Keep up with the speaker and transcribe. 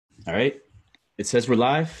All right. It says we're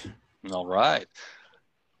live. All right.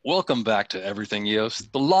 Welcome back to Everything EOS,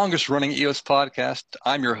 the longest running EOS podcast.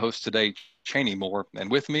 I'm your host today, Cheney Moore,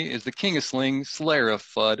 and with me is the King of Sling, Slayer of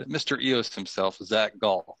FUD, Mr. EOS himself, Zach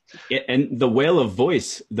Gall. And the whale of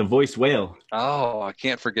voice, the voice whale. Oh, I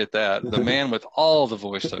can't forget that. The man with all the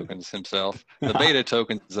voice tokens himself, the beta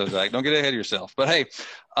tokens of Zach. Don't get ahead of yourself. But hey,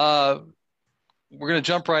 uh, we're going to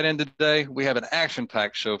jump right in today. We have an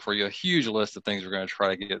action-packed show for you, a huge list of things we're going to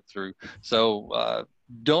try to get through. So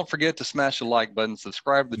don't forget to smash the like button,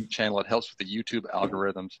 subscribe to the channel. It helps with the YouTube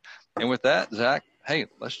algorithms. And with that, Zach, hey,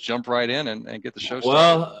 let's jump right in and get the show started.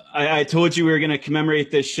 Well, I told you we were going to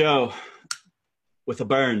commemorate this show with a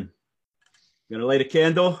burn. We're going to light a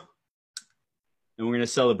candle and we're going to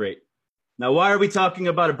celebrate. Now, why are we talking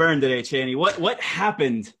about a burn today, Chaney? What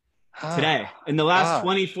happened today in the last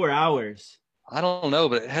 24 hours? I don't know,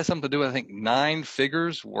 but it has something to do with, I think, 9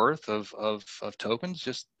 figures worth of tokens,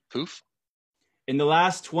 just poof. In the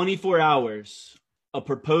last 24 hours, a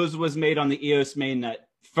proposal was made on the EOS mainnet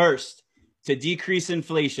first to decrease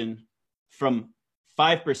inflation from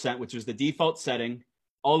 5%, which was the default setting,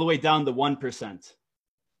 all the way down to 1%.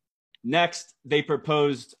 Next, they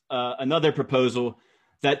proposed another proposal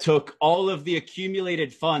that took all of the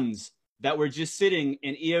accumulated funds that were just sitting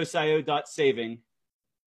in EOSIO.saving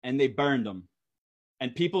and they burned them.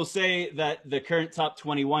 And people say that the current top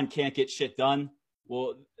 21 can't get shit done.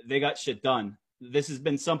 Well, they got shit done. This has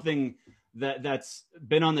been something that's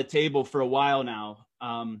been on the table for a while now.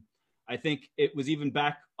 I think it was even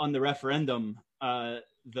back on the referendum,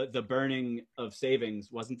 the burning of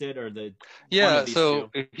savings, wasn't it? Or the one Yeah, of these so two.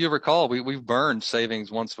 if you recall, we've burned savings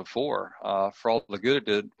once before for all the good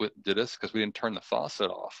it did us because we didn't turn the faucet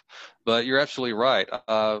off. But you're absolutely right.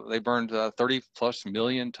 They burned 30 plus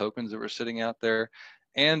million tokens that were sitting out there.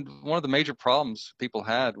 And one of the major problems people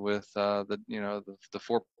had with the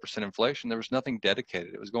 4% inflation, there was nothing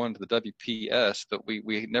dedicated. It was going to the WPS, but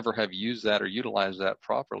we never have used that or utilized that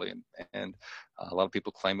properly. And a lot of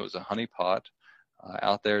people claim it was a honeypot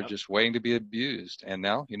out there Yep. just waiting to be abused. And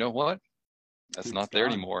now, you know what? That's It's not there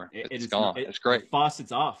gone. anymore. It It's is not. gone. It's The great.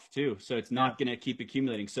 faucet's off too, so it's Yeah. not going to keep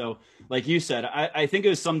accumulating. So, like you said, I think it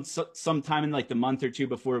was some time in like the month or two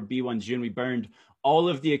before B1 June, we burned all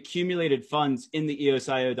of the accumulated funds in the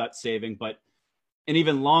EOSIO.saving, but an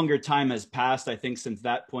even longer time has passed, I think, since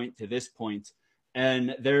that point to this point.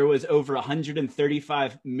 And there was over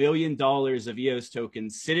 $135 million of EOS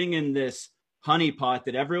tokens sitting in this honeypot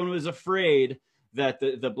that everyone was afraid that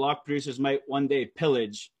the block producers might one day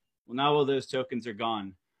pillage. Well, now all those tokens are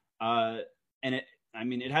gone. And it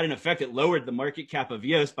had an effect. It lowered the market cap of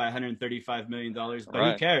EOS by $135 million, but who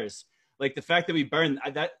Right. cares? Like the fact that we burned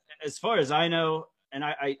that, as far as I know, and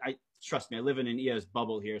I trust me, I live in an EOS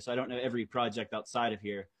bubble here, so I don't know every project outside of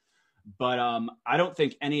here. But I don't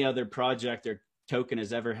think any other project or token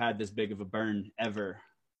has ever had this big of a burn ever.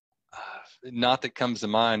 Not that comes to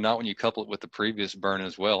mind, not when you couple it with the previous burn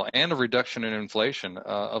as well, and a reduction in inflation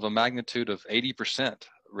of a magnitude of 80%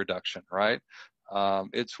 reduction, right?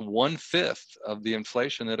 It's 1/5 of the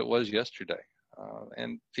inflation that it was yesterday.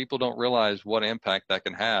 And people don't realize what impact that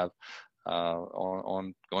can have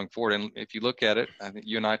on going forward. And if you look at it, I think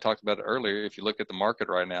you and I talked about it earlier. If you look at the market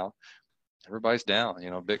right now, everybody's down.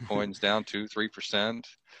 Bitcoin's down 2-3%,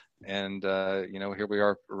 and here we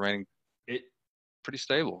are remaining it pretty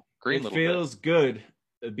stable, green it a little bit. feels good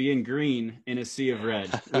being green in a sea of red.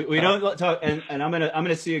 We don't talk, and I'm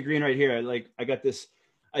gonna see a green right here. Like I got this.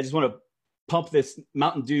 I just want to pump this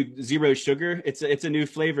Mountain Dew Zero Sugar. It's a new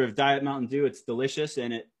flavor of Diet Mountain Dew. It's delicious,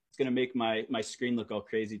 and it's gonna make my screen look all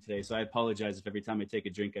crazy today. So I apologize if every time I take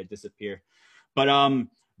a drink I disappear. But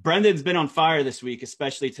Brendan's been on fire this week,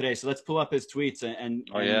 especially today. So let's pull up his tweets Oh and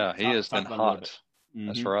yeah, he has talk been about it a little bit. hot.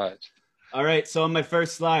 That's Mm-hmm. right. All right, so on my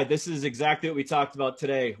first slide, this is exactly what we talked about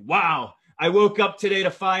today. Wow. I woke up today to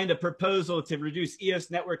find a proposal to reduce EOS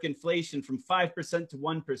network inflation from 5% to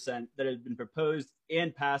 1% that had been proposed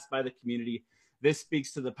and passed by the community. This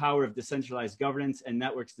speaks to the power of decentralized governance and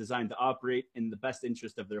networks designed to operate in the best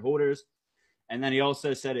interest of their holders. And then he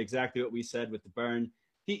also said exactly what we said with the burn.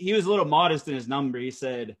 He was a little modest in his number. He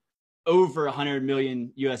said over 100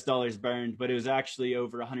 million US dollars burned, but it was actually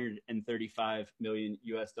over 135 million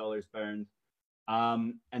US dollars burned.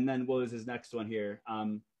 And then what was his next one here?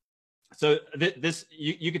 So this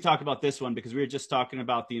you could talk about this one because we were just talking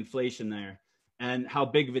about the inflation there and how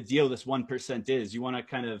big of a deal this 1% is. You want to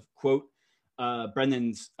kind of quote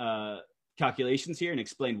Brendan's calculations here and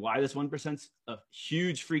explain why this 1% is a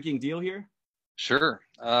huge freaking deal here? Sure.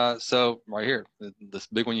 So right here, this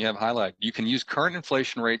big one you have highlighted, you can use current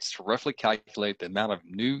inflation rates to roughly calculate the amount of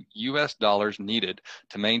new US dollars needed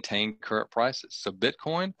to maintain current prices. So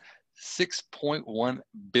Bitcoin, $6.1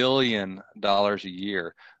 billion a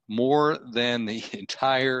year, more than the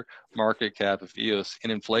entire market cap of EOS in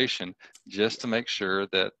inflation, just to make sure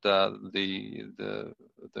that the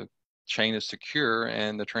chain is secure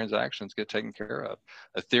and the transactions get taken care of.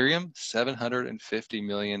 Ethereum, $750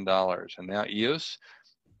 million. And now EOS,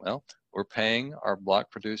 well, we're paying our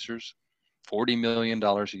block producers $40 million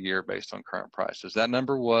a year based on current prices. That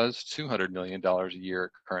number was $200 million a year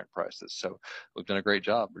at current prices. So we've done a great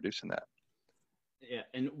job reducing that. Yeah,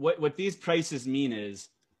 and what these prices mean is,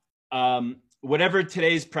 whatever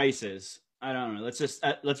today's price is, I don't know.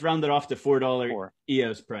 Let's round it off to $4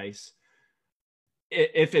 EOS price.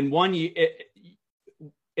 If in one year,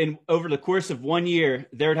 in over the course of 1 year,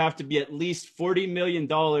 there would have to be at least $40 million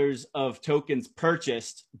of tokens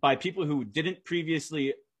purchased by people who didn't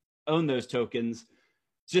previously own those tokens,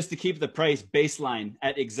 just to keep the price baseline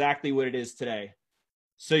at exactly what it is today.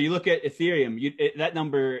 So you look at Ethereum, that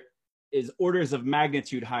number is orders of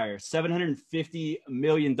magnitude higher, $750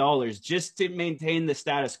 million just to maintain the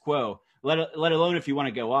status quo, let alone if you want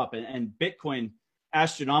to go up. And Bitcoin,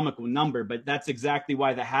 astronomical number, but that's exactly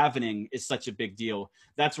why the halvening is such a big deal.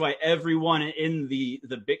 That's why everyone in the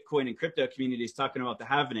Bitcoin and crypto community is talking about the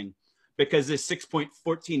halvening, because this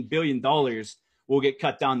 $6.14 billion will get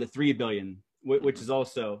cut down to $3 billion, which is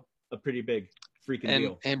also a pretty big freaking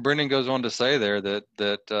deal. And Brendan goes on to say there that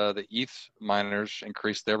the ETH miners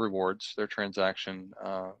increased their rewards, their transaction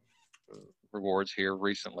rewards here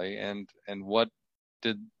recently. And what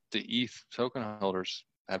did the ETH token holders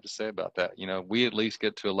have to say about that? You know, we at least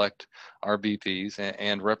get to elect our VPs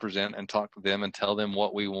and represent and talk to them and tell them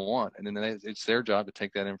what we want, and then it's their job to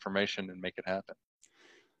take that information and make it happen.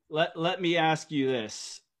 Let me ask you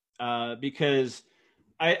this, because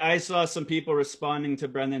I saw some people responding to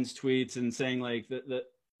Brendan's tweets and saying like the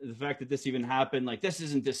fact that this even happened, like this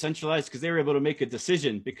isn't decentralized because they were able to make a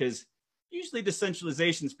decision, because usually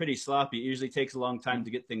decentralization is pretty sloppy. It usually takes a long time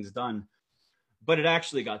to get things done. But it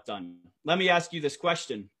actually got done. Let me ask you this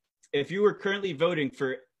question. If you were currently voting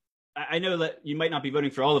for, I know that you might not be voting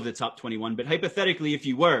for all of the top 21, but hypothetically, if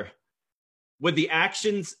you were, would the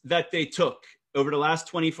actions that they took over the last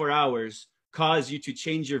 24 hours cause you to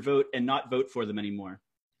change your vote and not vote for them anymore?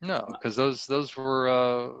 No, because those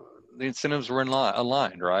were, the incentives were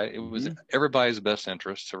aligned, right? It was everybody's best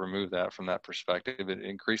interest to remove that from that perspective. It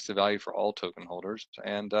increased the value for all token holders,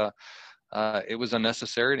 and it was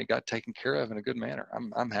unnecessary, and it got taken care of in a good manner.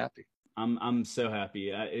 I'm happy. I'm so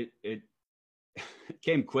happy. It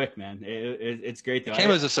came quick, man. It's great though. It came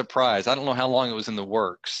as a surprise. I don't know how long it was in the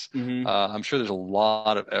works. I'm sure there's a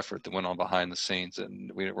lot of effort that went on behind the scenes,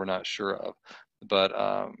 and we're not sure of. But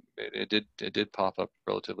it did pop up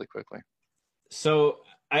relatively quickly. So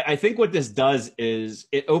I think what this does is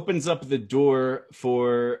it opens up the door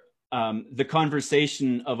for the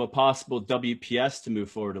conversation of a possible WPS to move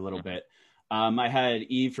forward a little bit. I had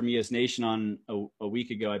Eve from EOS Nation on a week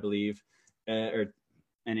ago, I believe, and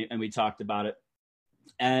we talked about it.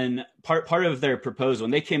 And part of their proposal,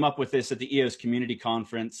 and they came up with this at the EOS Community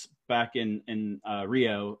Conference back in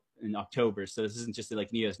Rio in October. So this isn't just like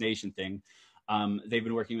an EOS Nation thing. They've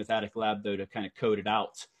been working with Attic Lab though to kind of code it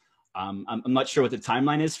out. I'm not sure what the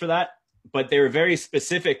timeline is for that, but they were very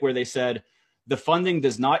specific where they said the funding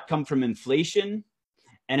does not come from inflation.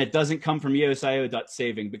 And it doesn't come from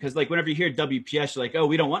EOSIO.saving, because like whenever you hear WPS, you're like, oh,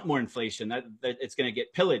 we don't want more inflation. That it's going to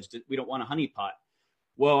get pillaged. We don't want a honeypot.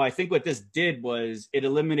 Well, I think what this did was it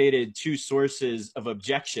eliminated two sources of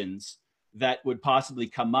objections that would possibly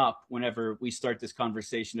come up whenever we start this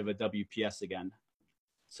conversation of a WPS again.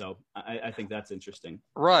 So I think that's interesting.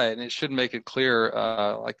 Right, and it should make it clear.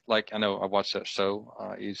 Like I know I watched that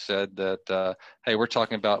show. You said that hey, we're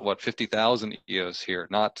talking about what 50,000 EOS here,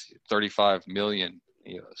 not 35 million.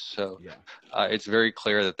 So it's very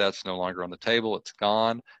clear that that's no longer on the table. It's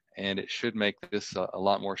gone, and it should make this a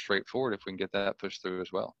lot more straightforward if we can get that pushed through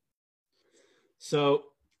as well. So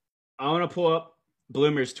I want to pull up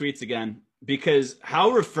Bloomer's tweets again, because how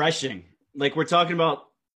refreshing. Like we're talking about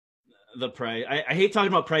the price. I hate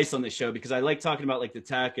talking about price on this show because I like talking about like the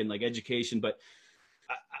tech and like education, but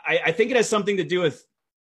I think it has something to do with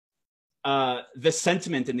the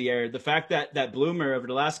sentiment in the air, the fact that Bloomer over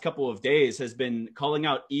the last couple of days has been calling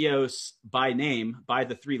out EOS by name, by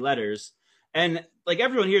the three letters. And like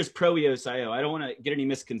everyone here is pro EOSIO. I don't want to get any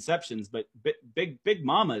misconceptions, but big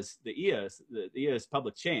mama's the EOS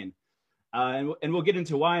public chain. And we'll get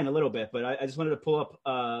into why in a little bit, but I just wanted to pull up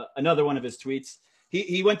another one of his tweets.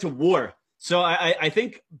 He went to war So I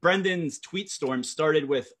think Brendan's tweet storm started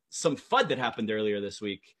with some FUD that happened earlier this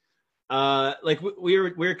week. Like we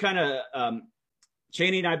were kind of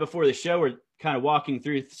Cheney and I before the show were kind of walking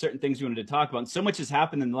through certain things we wanted to talk about. And so much has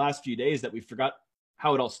happened in the last few days that we forgot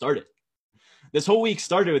how it all started. This whole week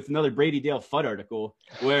started with another Brady Dale FUD article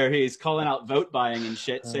where he's calling out vote buying and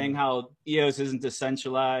shit, saying how EOS isn't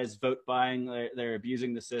decentralized, vote buying, they're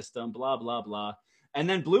abusing the system, blah, blah, blah. And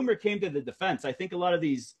then Bloomer came to the defense. I think a lot of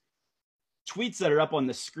these tweets that are up on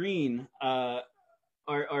the screen are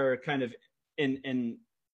kind of in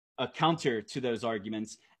a counter to those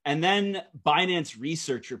arguments. And then Binance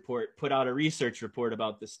Research Report put out a research report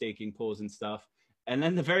about the staking pools and stuff. And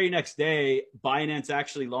then the very next day, Binance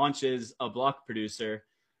actually launches a block producer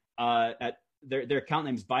at their account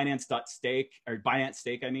name is Binance.stake, or Binance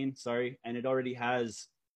Stake, I mean, sorry. And it already has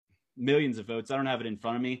millions of votes. I don't have it in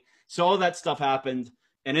front of me. So all that stuff happened.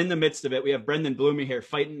 And in the midst of it, we have Brendan Bloomer here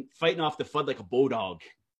fighting off the FUD like a bulldog.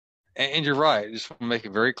 And you're right. I just want to make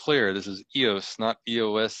it very clear. This is EOS, not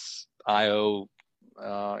EOS.io.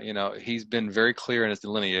 He's been very clear in his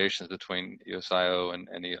delineations between EOS.io and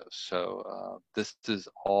EOS. So this is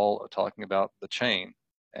all talking about the chain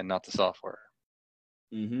and not the software.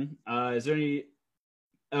 Mm-hmm. Is there any...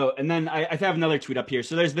 Oh, and then I have another tweet up here.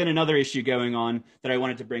 So there's been another issue going on that I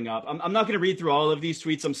wanted to bring up. I'm not going to read through all of these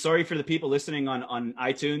tweets. I'm sorry for the people listening on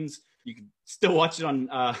iTunes. You can still watch it on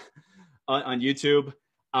YouTube.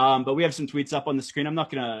 But we have some tweets up on the screen. I'm not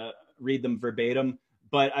going to read them verbatim,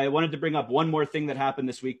 but I wanted to bring up one more thing that happened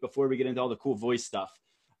this week before we get into all the cool voice stuff.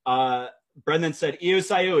 Brendan said,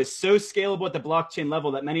 EOS.io is so scalable at the blockchain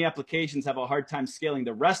level that many applications have a hard time scaling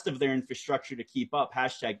the rest of their infrastructure to keep up,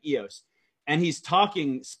 #EOS. And he's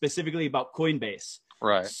talking specifically about Coinbase.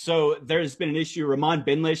 Right. So there's been an issue. Ramon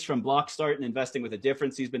Binlish from Blockstart and Investing with a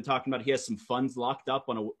Difference, he's been talking about he has some funds locked up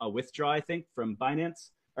on a withdrawal, I think, from Binance,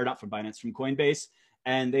 or not from Binance, from Coinbase.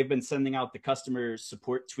 And they've been sending out the customer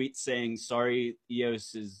support tweets saying, sorry,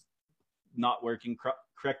 EOS is not working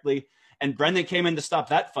correctly. And Brendan came in to stop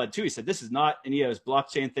that FUD too. He said, this is not an EOS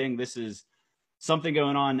blockchain thing. This is something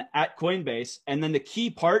going on at Coinbase. And then the key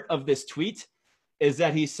part of this tweet is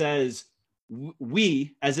that he says,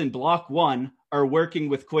 we, as in Block One, are working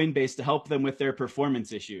with Coinbase to help them with their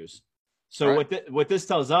performance issues. So right. What this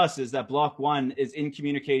tells us is that Block One is in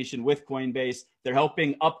communication with Coinbase. They're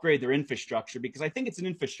helping upgrade their infrastructure, because I think it's an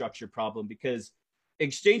infrastructure problem, because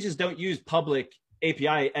exchanges don't use public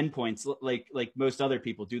API endpoints like most other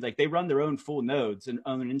people do. Like, they run their own full nodes and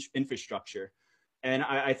own infrastructure. And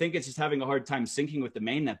I think it's just having a hard time syncing with the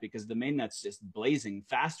mainnet, because the mainnet's just blazing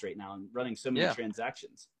fast right now and running so many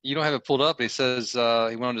transactions. You don't have it pulled up. He says, he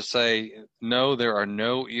went on to say, no, there are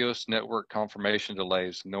no EOS network confirmation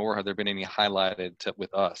delays, nor have there been any highlighted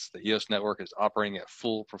with us. The EOS network is operating at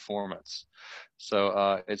full performance.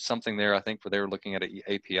 So it's something there, I think, where they were looking at an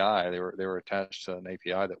API. They were attached to an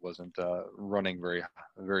API that wasn't running very,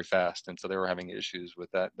 very fast. And so they were having issues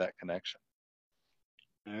with that connection.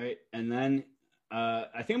 All right. And then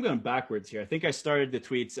I think I'm going backwards here. I think I started the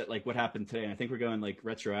tweets at like what happened today, and I think we're going like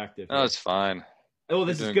retroactive. Oh, it's fine. Oh,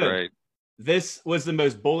 this is good. Great. This was the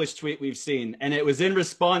most bullish tweet we've seen, and it was in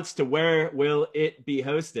response to where will it be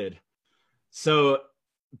hosted. So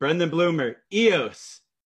Brendan Bloomer, EOS,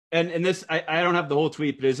 and this, I don't have the whole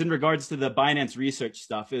tweet, but it was in regards to the Binance research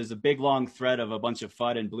stuff. It was a big long thread of a bunch of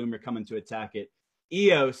FUD and Bloomer coming to attack it.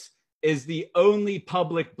 EOS is the only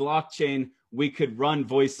public blockchain we could run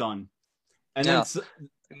voice on. And now,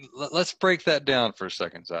 let's break that down for a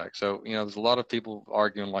second, Zach. So, there's a lot of people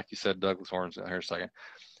arguing, like you said, Douglas Horns out here a second.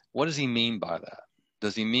 What does he mean by that?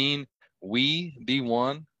 Does he mean we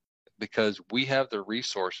B1 because we have the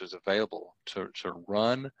resources available to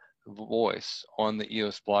run voice on the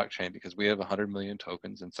EOS blockchain because we have 100 million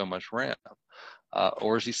tokens and so much RAM?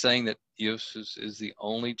 Or is he saying that EOS is the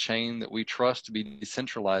only chain that we trust to be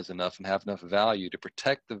decentralized enough and have enough value to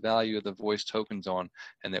protect the value of the voice tokens on,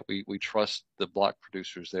 and that we trust the block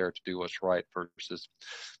producers there to do what's right versus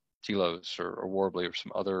Telos or Warbly or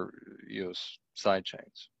some other EOS side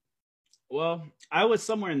chains? Well, I was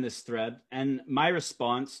somewhere in this thread, and my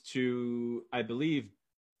response to, I believe,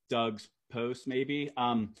 Doug's post maybe,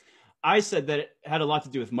 I said that it had a lot to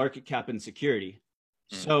do with market cap and security.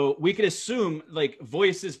 So we could assume like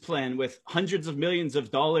Voice's plan with hundreds of millions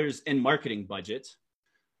of dollars in marketing budget,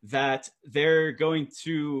 that they're going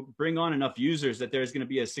to bring on enough users that there's going to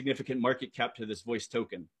be a significant market cap to this Voice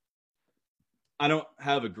token. I don't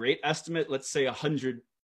have a great estimate. Let's say $100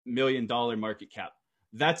 million market cap.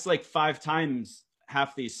 That's like 5 times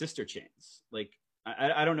half these sister chains. Like,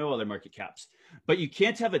 I don't know all their market caps, but you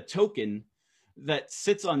can't have a token that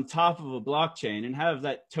sits on top of a blockchain and have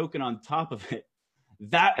that token on top of it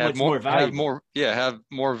that much more valuable. Have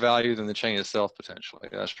more value than the chain itself potentially.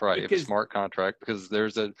 That's right. You have a smart contract because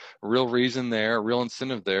there's a real reason there, a real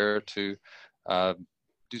incentive there to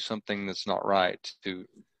do something that's not right, to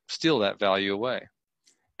steal that value away.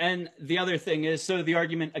 And the other thing is, so the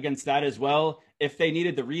argument against that as well, if they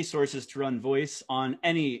needed the resources to run voice on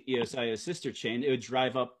any EOS-IO sister chain, it would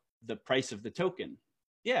drive up the price of the token.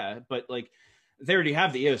 Yeah, but like they already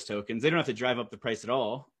have the EOS tokens. They don't have to drive up the price at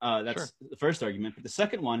all. That's the first argument. But the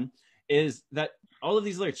second one is that all of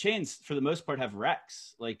these other chains, for the most part, have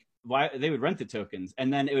REX. Like why they would rent the tokens,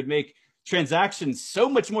 and then it would make transactions so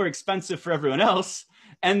much more expensive for everyone else.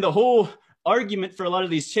 And the whole argument for a lot of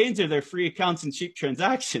these chains are their free accounts and cheap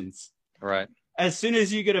transactions. Right. As soon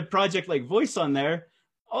as you get a project like Voice on there,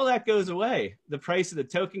 all that goes away. The price of the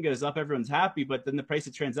token goes up, everyone's happy, but then the price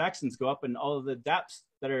of transactions go up, and all of the dApps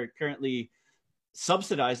that are currently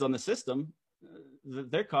subsidized on the system,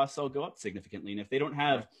 their costs all go up significantly. And if they don't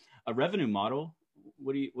have a revenue model,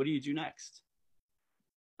 what do you do next?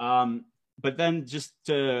 But then just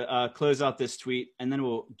to close out this tweet, and then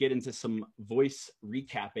we'll get into some Voice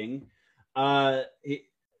recapping.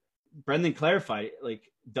 Brendan clarified, like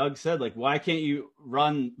Doug said, like, why can't you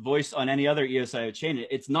run Voice on any other EOS-IO chain?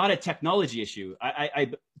 It's not a technology issue.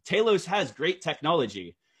 Talos has great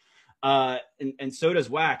technology, and so does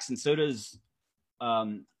Wax, and so does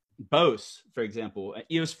Bose, for example.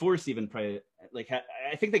 EOS Force even probably, like,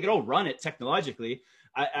 I think they could all run it technologically.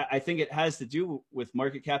 I think it has to do with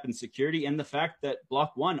market cap and security, and the fact that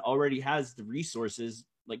Block One already has the resources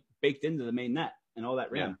like baked into the main net and all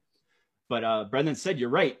that RAM. Yeah. But Brendan said, you're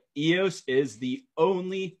right. EOS is the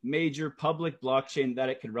only major public blockchain that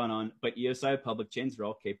it could run on, but EOS-IO public chains are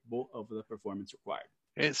all capable of the performance required.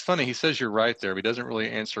 It's funny. He says you're right there, but he doesn't really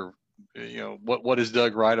answer, what is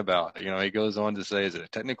Doug right about? He goes on to say, is it a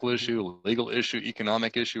technical issue, a legal issue,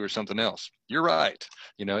 economic issue, or something else? You're right.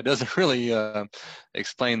 It doesn't really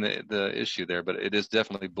explain the issue there, but it is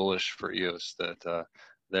definitely bullish for EOS that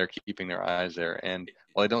they're keeping their eyes there. And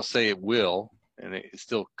while I don't say it will, and it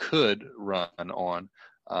still could run on,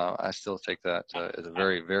 I still take that as a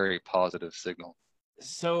very, very positive signal.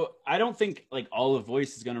 So I don't think like all of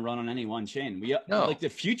Voice is going to run on any one chain. Like the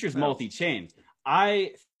future's multi-chain.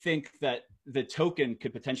 I think that the token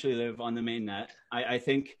could potentially live on the mainnet. I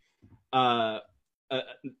think there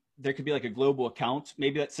could be like a global account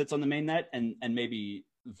maybe that sits on the mainnet, and maybe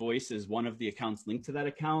Voice is one of the accounts linked to that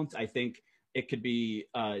account. I think it could be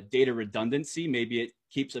data redundancy. Maybe it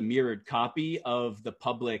keeps a mirrored copy of the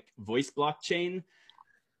public Voice blockchain,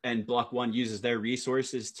 and Block One uses their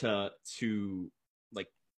resources to like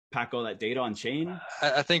pack all that data on chain.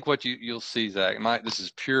 I think what you'll see, Zach, this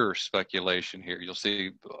is pure speculation here. You'll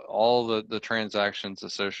see all the transactions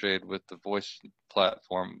associated with the Voice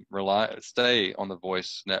platform stay on the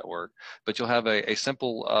Voice network, but you'll have a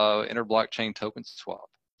simple inter-blockchain token swap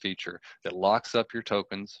feature that locks up your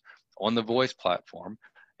tokens on the Voice platform,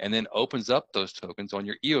 and then opens up those tokens on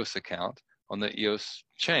your EOS account on the EOS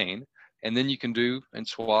chain. And then you can do and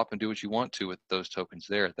swap and do what you want to with those tokens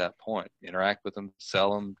there at that point. Interact with them,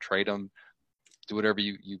 sell them, trade them, do whatever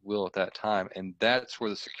you will at that time. And that's where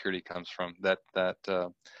the security comes from, that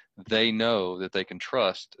they know that they can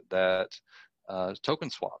trust that token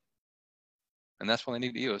swap. And that's why they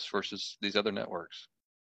need EOS versus these other networks.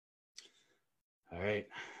 All right.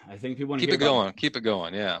 I think people want to keep it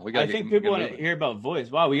going. Yeah. I think people want to hear about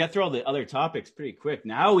Voice. Wow. We got through all the other topics pretty quick.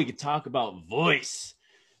 Now we could talk about Voice.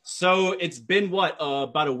 So it's been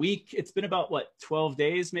about a week. It's been about 12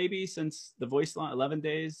 days maybe since the Voice launch, 11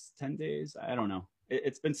 days, 10 days. I don't know.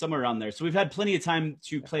 It's been somewhere around there. So we've had plenty of time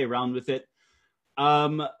to play around with it.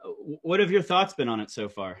 What have your thoughts been on it so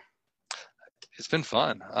far? It's been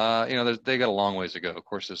fun. They got a long ways to go. Of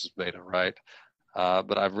course, this is beta, right?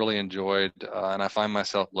 But I've really enjoyed, and I find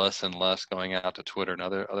myself less and less going out to Twitter and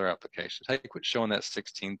other applications. Hey, quit showing that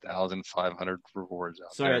 16,500 rewards out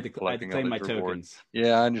there. Sorry, I had to claim my tokens.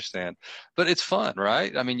 Yeah, I understand, but it's fun,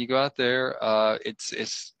 right? I mean, you go out there.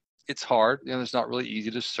 It's hard. It's not really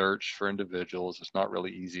easy to search for individuals. It's not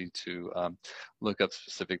really easy to look up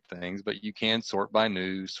specific things, but you can sort by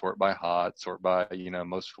news, sort by hot, sort by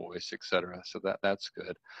most voice, etc. So that's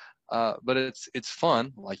good. But it's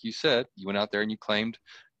fun, like you said. You went out there and you claimed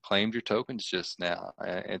your tokens just now.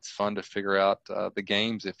 It's fun to figure out the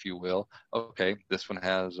games, if you will. Okay, this one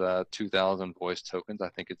has 2,000 voice tokens. I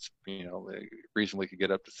think it's reasonably could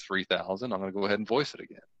get up to 3,000. I'm going to go ahead and voice it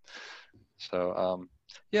again. So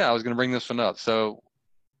yeah, I was going to bring this one up. So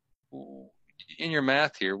in your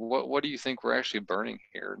math here, what do you think we're actually burning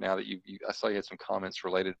here? Now that I saw you had some comments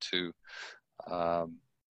related to.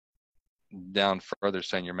 Down further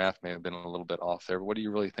saying your math may have been a little bit off there, but what do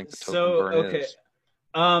you really think the token burn is?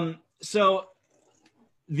 So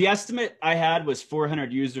the estimate I had was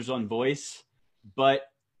 400 users on voice, but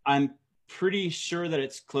I'm pretty sure that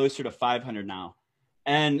it's closer to 500 now.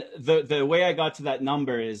 And the way I got to that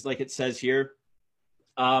number is like it says here.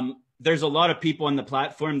 There's a lot of people on the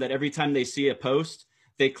platform that every time they see a post,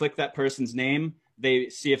 they click that person's name. They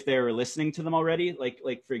see if they're listening to them already. Like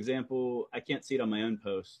for example, I can't see it on my own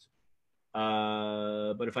post.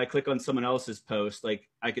 But if I click on someone else's post, like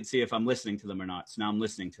I could see if I'm listening to them or not. So now I'm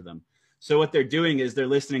listening to them. So what they're doing is they're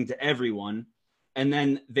listening to everyone, and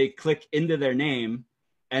then they click into their name,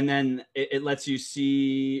 and then it lets you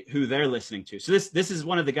see who they're listening to. So this is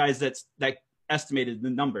one of the guys that estimated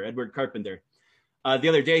the number, Edward Carpenter. The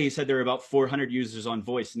other day, he said there were about 400 users on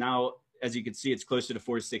voice. Now, as you can see, it's closer to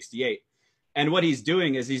 468. And what he's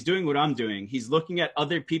doing is he's doing what I'm doing. He's looking at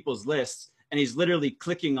other people's lists, and he's literally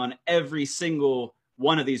clicking on every single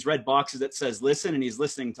one of these red boxes that says listen, and he's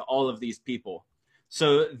listening to all of these people.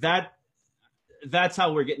 So that's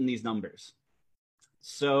how we're getting these numbers.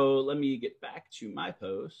 So let me get back to my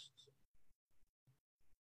post.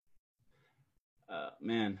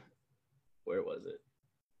 Man, where was it?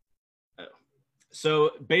 Oh.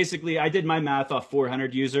 So basically, I did my math off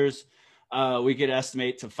 400 users. We could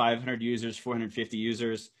estimate to 500 users, 450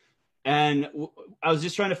 users. And I was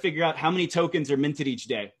just trying to figure out how many tokens are minted each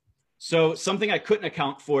day. So something I couldn't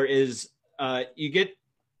account for is you get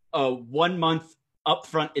a 1 month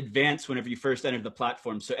upfront advance whenever you first enter the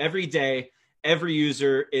platform. So every day, every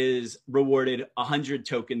user is rewarded 100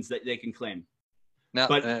 tokens that they can claim. Now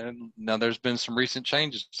there's been some recent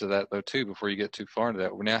changes to that though too. Before you get too far into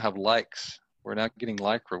that, we now have likes. We're now getting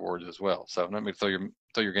like rewards as well. So let me throw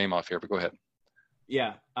your game off here, but go ahead.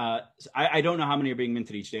 Yeah, I don't know how many are being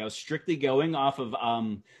minted each day. I was strictly going off of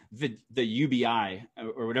the UBI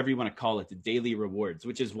or whatever you want to call it, the daily rewards,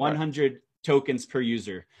 which is 100 tokens per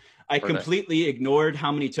user. I completely ignored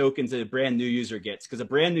how many tokens a brand new user gets, because a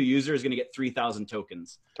brand new user is going to get 3,000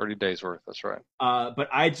 tokens. 30 days worth, that's right. But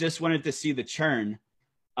I just wanted to see the churn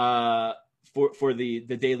for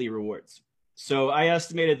the daily rewards. So I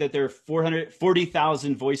estimated that there are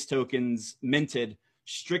 440,000 voice tokens minted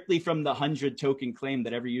strictly from the 100 token claim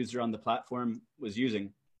that every user on the platform was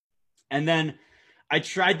using. And then I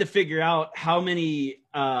tried to figure out how many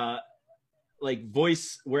like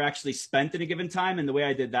voice were actually spent in a given time. And the way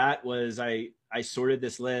I did that was I sorted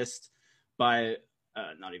this list by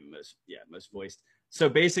not even most voiced. So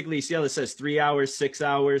basically, see how this says 3 hours, 6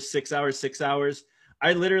 hours, 6 hours, 6 hours.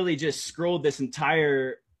 I literally just scrolled this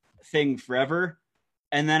entire thing forever.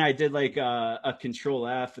 And then I did like a control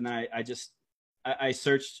F, and then I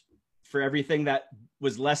searched for everything that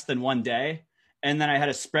was less than 1 day. And then I had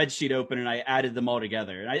a spreadsheet open and I added them all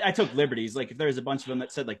together. And I took liberties. Like if there was a bunch of them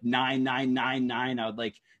that said like 9999, I would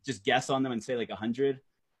like just guess on them and say like 100.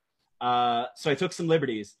 So I took some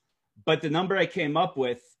liberties, but the number I came up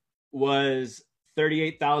with was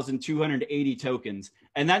 38,280 tokens.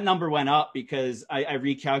 And that number went up because I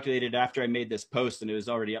recalculated after I made this post, and it was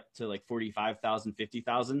already up to like 45,000,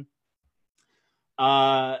 50,000.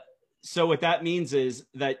 So what that means is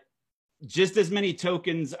that just as many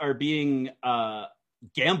tokens are being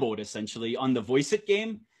gambled essentially on the Voice It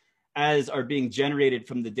game as are being generated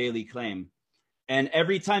from the daily claim. And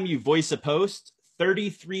every time you voice a post,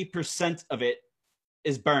 33% of it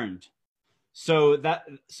is burned. So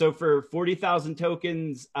for 40,000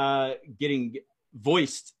 tokens getting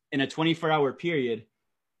voiced in a 24-hour period,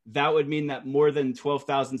 that would mean that more than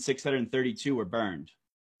 12,632 were burned.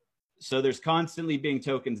 So there's constantly being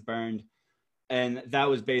tokens burned. And that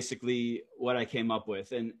was basically what I came up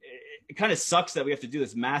with. And it kind of sucks that we have to do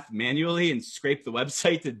this math manually and scrape the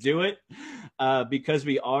website to do it because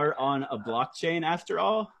we are on a blockchain after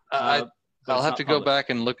all. I'll have to go back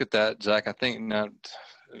and look at that, Zach. I think not,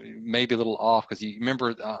 maybe a little off, because you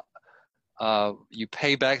remember you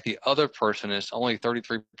pay back the other person, and it's only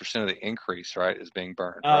 33% of the increase, right, is being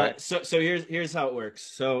burned, right? So here's how it works.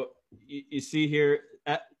 So you see here,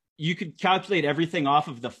 you could calculate everything off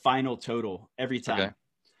of the final total every time. Okay.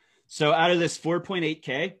 So out of this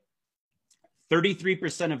 4.8K,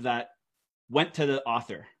 33% of that went to the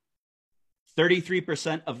author.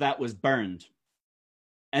 33% of that was burned.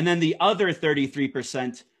 And then the other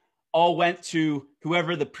 33% all went to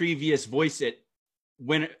whoever the previous Voice It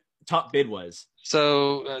top bid was.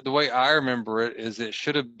 So the way I remember it is it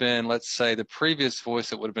should have been, let's say the previous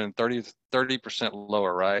Voice It would have been 30%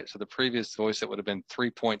 lower, right? So the previous Voice It would have been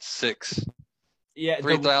 3.6. Yeah.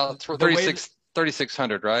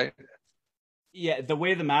 3,600, right? Yeah. The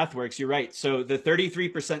way the math works, you're right. So the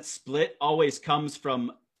 33% split always comes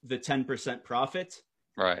from the 10% profit.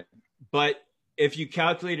 Right. But if you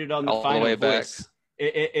calculate it on the final voice,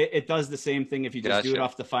 It does the same thing if you just do it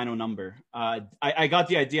off the final number. I got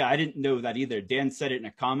the idea. I didn't know that either. Dan said it in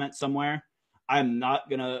a comment somewhere. I'm not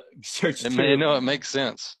gonna search through. You know, it makes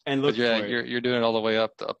sense. And look for it. You're doing it all the way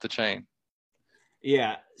up the chain.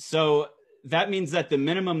 Yeah. So that means that the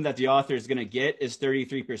minimum that the author is going to get is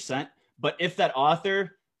 33%. But if that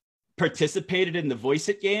author participated in the Voice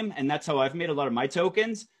It game, and that's how I've made a lot of my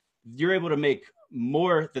tokens, you're able to make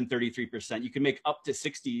more than 33%. You can make up to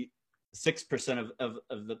 66% of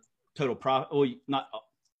the total profit. Oh,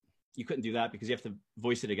 you couldn't do that because you have to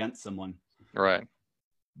voice it against someone. Right.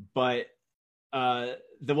 But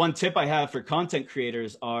the one tip I have for content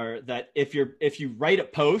creators are that if you write a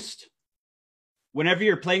post, whenever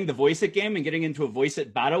you're playing the Voice It game and getting into a Voice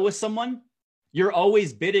It battle with someone, you're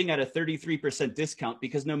always bidding at a 33% discount,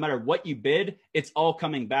 because no matter what you bid, it's all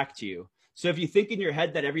coming back to you. So if you think in your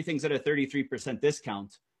head that everything's at a 33%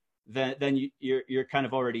 discount, then you're kind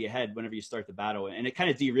of already ahead whenever you start the battle. And it kind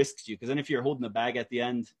of de-risks you, because then if you're holding the bag at the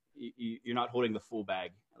end, you're not holding the full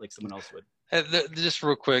bag like someone else would. Just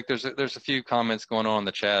real quick, there's a few comments going on in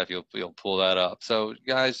the chat if you'll pull that up. So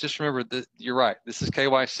guys, just remember that you're right. This is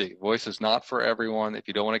KYC. Voice is not for everyone. If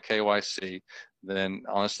you don't want a KYC, then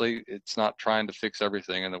honestly, it's not trying to fix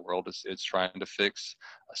everything in the world. It's trying to fix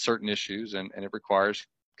certain issues, and it requires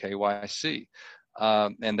KYC.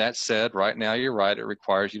 And that said, right now you're right. It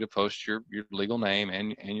requires you to post your legal name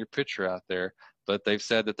and your picture out there. But they've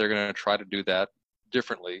said that they're going to try to do that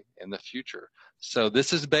differently in the future. So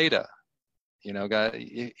this is beta. You know, guys,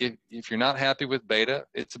 if you're not happy with beta,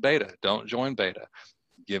 it's a beta. Don't join beta.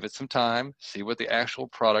 Give it some time. See what the actual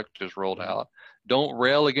product is rolled out. Don't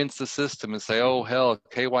rail against the system and say, "Oh hell,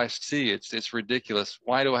 KYC, it's ridiculous.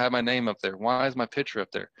 Why do I have my name up there? Why is my picture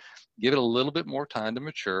up there?" Give it a little bit more time to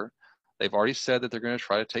mature. They've already said that they're going to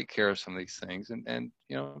try to take care of some of these things, and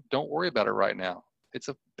you know, don't worry about it right now. It's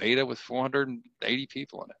a beta with 480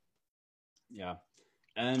 people in it. Yeah.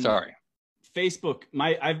 And sorry. Facebook,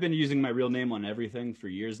 I've been using my real name on everything for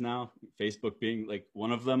years now, Facebook being like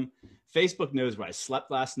one of them. Facebook knows where I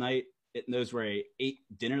slept last night. It knows where I ate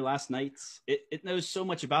dinner last night. It knows so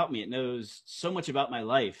much about me. It knows so much about my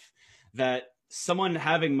life that someone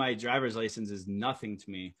having my driver's license is nothing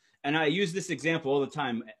to me. And I use this example all the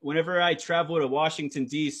time. Whenever I travel to Washington,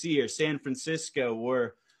 D.C. or San Francisco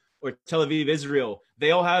or Tel Aviv, Israel,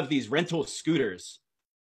 they all have these rental scooters.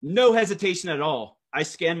 No hesitation at all. I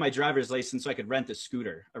scanned my driver's license so I could rent a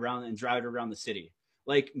scooter around and drive it around the city.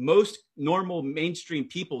 Like most normal mainstream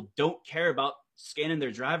people don't care about scanning their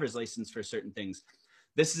driver's license for certain things.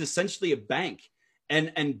 This is essentially a bank.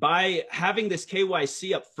 And by having this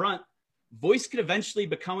KYC up front, Voice could eventually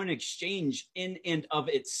become an exchange in and of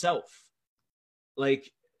itself. Like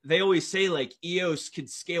they always say, like EOS could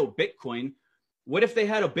scale Bitcoin. What if they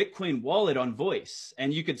had a Bitcoin wallet on Voice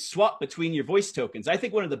and you could swap between your Voice tokens? I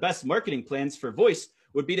think one of the best marketing plans for Voice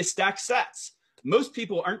would be to stack sats. Most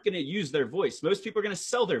people aren't going to use their Voice. Most people are going to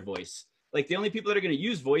sell their Voice. Like the only people that are going to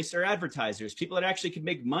use Voice are advertisers, people that actually can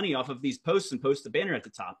make money off of these posts and post a banner at the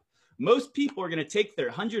top. Most people are going to take their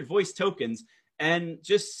 100 Voice tokens and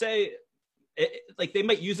just say, like they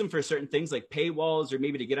might use them for certain things like paywalls or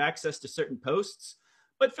maybe to get access to certain posts.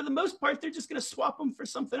 But for the most part, they're just going to swap them for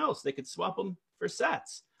something else. They could swap them for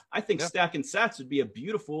sats. I think stacking sats would be a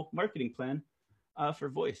beautiful marketing plan for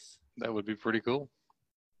Voice. That would be pretty cool.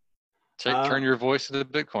 Turn your Voice into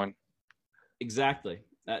Bitcoin. Exactly.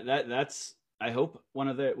 That's I hope one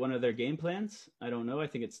of their game plans. I don't know. I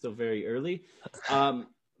think it's still very early.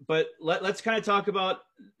 But let's kind of talk about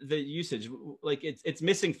the usage. Like it's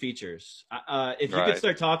missing features. If you could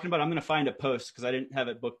start talking about, I'm going to find a post because I didn't have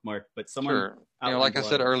it bookmarked. But someone, sure. You know, like I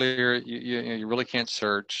said earlier, you really can't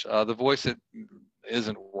search. The Voice it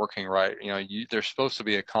isn't working right. You know, there's supposed to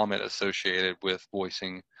be a comment associated with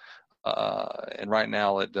voicing. And right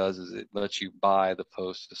now it does is it lets you buy the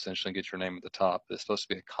post essentially and get your name at the top. There's supposed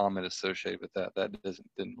to be a comment associated with that. That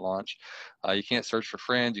didn't launch. You can't search for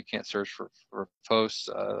friends. You can't search for posts.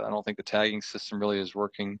 I don't think the tagging system really is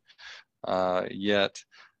working yet.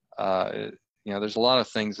 You know, there's a lot of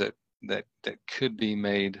things that could be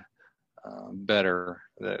made better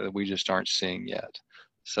that we just aren't seeing yet.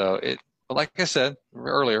 So but like I said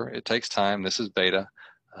earlier, it takes time. This is beta.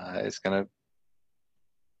 It's gonna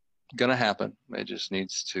happen. It just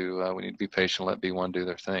needs to we need to be patient, let B1 do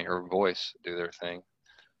their thing, or Voice do their thing.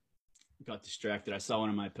 Got distracted. I saw one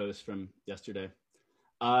of my posts from yesterday.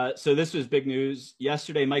 So this was big news.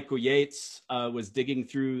 Yesterday, Michael Yates was digging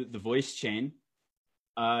through the Voice chain.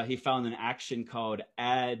 He found an action called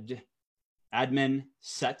admin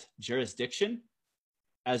set jurisdiction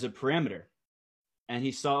as a parameter. And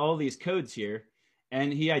he saw all these codes here,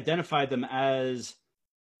 and he identified them as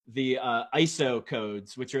the ISO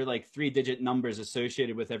codes, which are like 3-digit numbers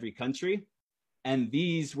associated with every country. And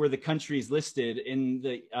these were the countries listed in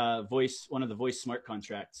the one of the voice smart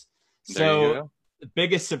contracts. So the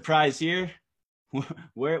biggest surprise here,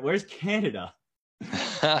 where's Canada?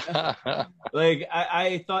 Like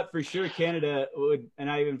I thought for sure Canada would, and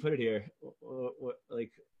I even put it here.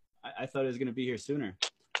 Like I thought it was going to be here sooner.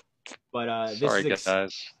 But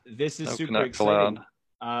this is super exciting.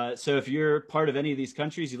 So if you're part of any of these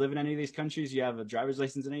countries, you live in any of these countries, you have a driver's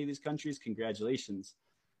license in any of these countries, congratulations.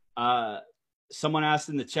 Someone asked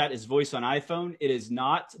in the chat, is voice on iPhone? It is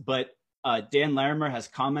not, but Dan Larimer has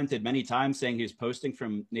commented many times saying he was posting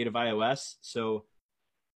from native iOS. So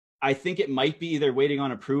I think it might be either waiting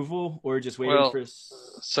on approval or just waiting for.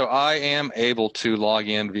 So I am able to log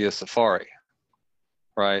in via Safari,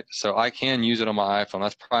 right? So I can use it on my iPhone.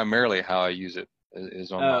 That's primarily how I use it,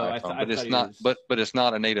 is on my iPhone. But it's not. But it's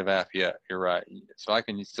not a native app yet. You're right. So I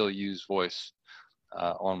can still use voice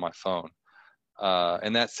on my phone.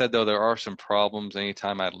 And that said, though, there are some problems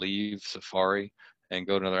anytime I leave Safari and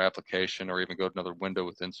go to another application or even go to another window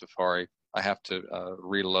within Safari. I have to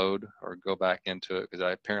reload or go back into it because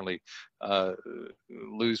I apparently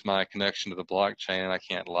lose my connection to the blockchain and I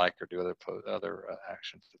can't like or do other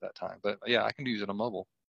actions at that time. But yeah, I can use it on mobile.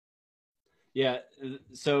 Yeah.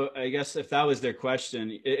 So I guess if that was their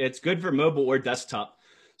question, it's good for mobile or desktop.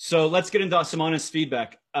 So let's get into some honest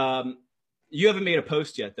feedback. You haven't made a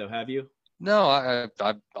post yet, though, have you? No, I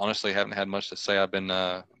honestly haven't had much to say. I've been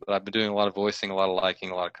doing a lot of voicing, a lot of liking,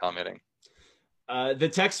 a lot of commenting. The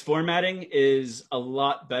text formatting is a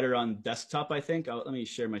lot better on desktop, I think. Let me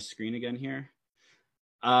share my screen again here.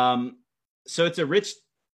 So it's a rich.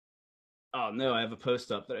 Oh no, I have a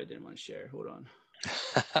post up that I didn't want to share. Hold on.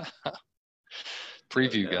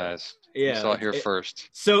 Preview, guys. Yeah, you saw it here first.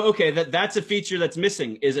 So okay, that's a feature that's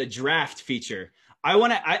missing, is a draft feature.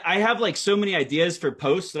 I have like so many ideas for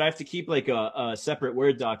posts that I have to keep like a separate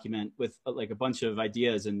Word document with like a bunch of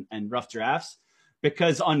ideas and rough drafts,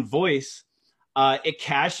 because on voice, it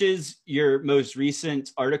caches your most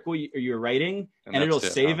recent article you're writing, and it'll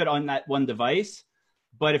save it on that one device.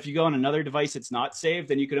 But if you go on another device, it's not saved,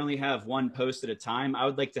 then you can only have one post at a time. I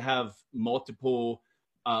would like to have multiple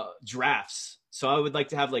drafts. So I would like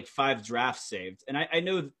to have like 5 drafts saved. And I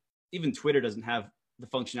know even Twitter doesn't have the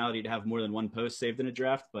functionality to have more than one post saved in a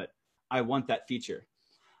draft, but I want that feature.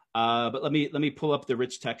 But let me pull up the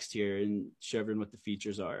rich text here and show everyone what the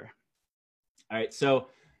features are. All right, so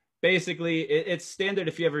basically it's standard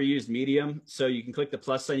if you ever used Medium. So you can click the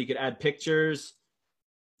plus sign, you can add pictures,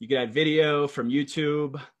 you can add video from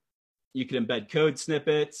YouTube, you can embed code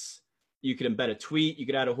snippets, you can embed a tweet, you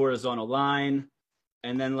could add a horizontal line,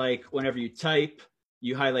 and then like whenever you type,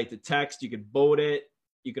 you highlight the text, you could bold it,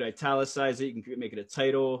 you could italicize it, you can make it a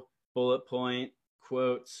title, bullet point,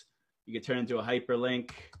 quotes, you could turn it into a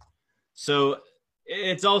hyperlink. So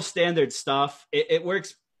it's all standard stuff. It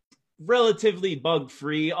works relatively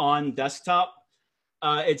bug-free on desktop.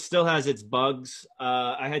 It still has its bugs.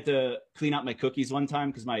 I had to clean out my cookies one time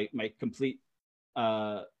because my complete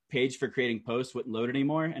page for creating posts wouldn't load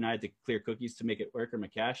anymore, and I had to clear cookies to make it work, or my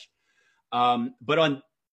cache. But on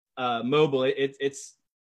mobile, it's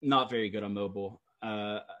not very good on mobile.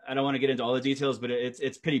 I don't want to get into all the details, but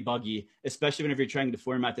it's pretty buggy, especially whenever you're trying to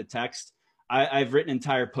format the text. I've written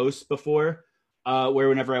entire posts before where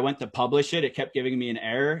whenever I went to publish it, it kept giving me an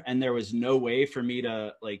error, and there was no way for me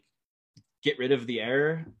to like get rid of the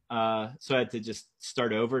error. So I had to just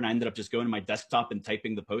start over, and I ended up just going to my desktop and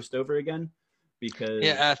typing the post over again. Because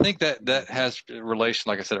I think that has relation,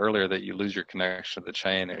 like I said earlier, that you lose your connection to the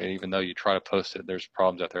chain, and even though you try to post it, there's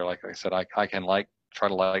problems out there. Like I said, I can try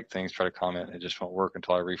to like things, try to comment, and it just won't work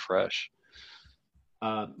until I refresh.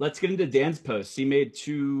 Let's get into Dan's posts. He made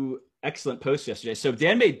 2 excellent posts yesterday. So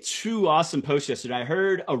Dan made 2 awesome posts yesterday. I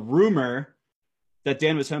heard a rumor that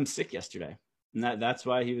Dan was homesick yesterday, and that's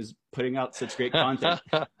why he was putting out such great content.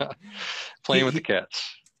 Playing with the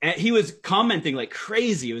cats. And he was commenting like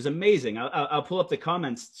crazy. It was amazing. I'll pull up the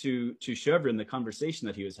comments to show everyone the conversation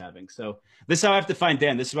that he was having. So this is how I have to find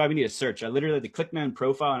Dan. This is why we need a search. I literally had to click my own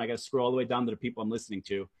profile, and I got to scroll all the way down to the people I'm listening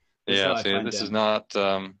to. This is not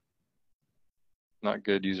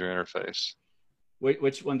good user interface.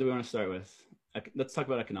 Which one do we want to start with? Let's talk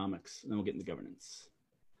about economics, and then we'll get into governance.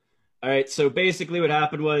 All right. So basically what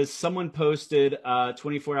happened was someone posted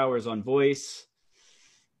 24 hours on voice.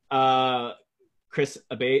 Chris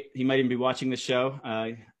Abate, he might even be watching the show.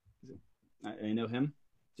 I know him,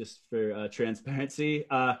 just for transparency.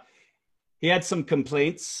 He had some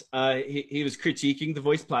complaints. He was critiquing the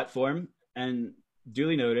voice platform, and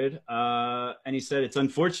Duly noted. And he said, it's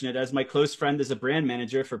unfortunate as my close friend is a brand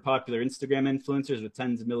manager for popular Instagram influencers with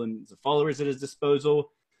tens of millions of followers at his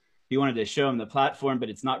disposal. He wanted to show him the platform, but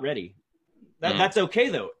it's not ready. That's okay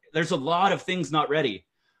though. There's a lot of things not ready.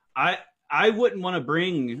 I wouldn't want to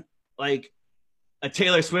bring like a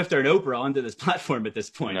Taylor Swift or an Oprah onto this platform at this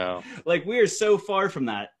point. No. Like we are so far from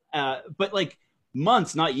that. But like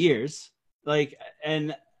months, not years. Like,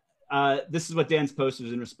 and this is what Dan's post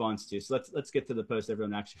was in response to. So let's get to the post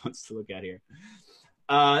everyone actually wants to look at here.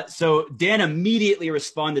 So Dan immediately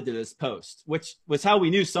responded to this post, which was how we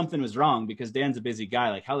knew something was wrong because Dan's a busy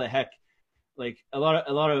guy. Like how the heck, like a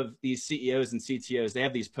lot of these CEOs and CTOs, they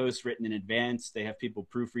have these posts written in advance. They have people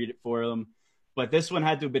proofread it for them. But this one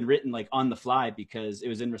had to have been written like on the fly because it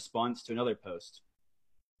was in response to another post.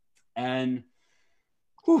 And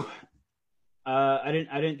I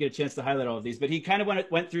didn't get a chance to highlight all of these, but he kind of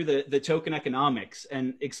went through the token economics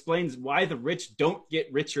and explains why the rich don't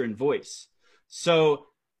get richer in voice. So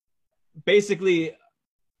basically,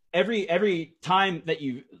 every time that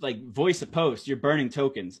you like voice a post, you're burning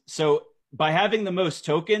tokens. So by having the most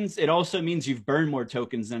tokens, it also means you've burned more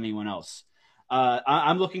tokens than anyone else.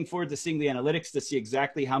 I'm looking forward to seeing the analytics to see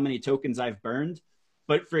exactly how many tokens I've burned.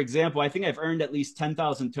 But for example, I think I've earned at least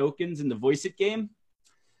 10,000 tokens in the Voice It game,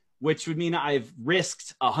 which would mean I've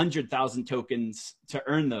risked 100,000 tokens to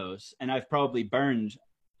earn those. And I've probably burned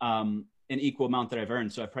an equal amount that I've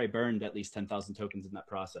earned. So I've probably burned at least 10,000 tokens in that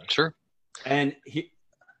process. Sure. And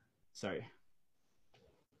sorry.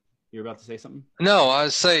 You're about to say something? No, I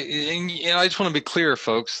was saying, and I just want to be clear,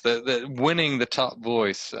 folks, that winning the top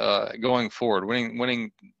voice going forward,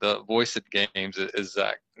 winning the Voice It games, as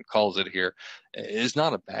Zach calls it here, is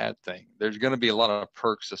not a bad thing. There's going to be a lot of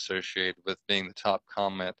perks associated with being the top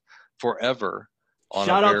comment forever.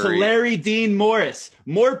 Shout out to Larry Dean Morris.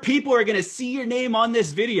 More people are going to see your name on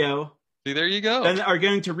this video. See, there you go. Than are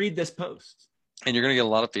going to read this post. And you're going to get a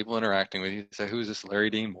lot of people interacting with you. Say, who is this Larry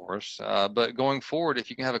Dean Morris? But going forward, if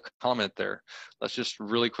you can have a comment there, let's just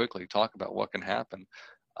really quickly talk about what can happen.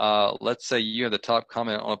 Let's say you have the top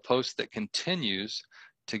comment on a post that continues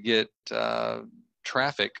to get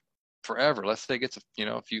traffic forever. Let's say it gets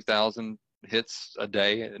a few thousand hits a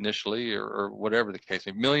day initially, or whatever the case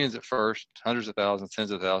may be. Millions at first, hundreds of thousands, tens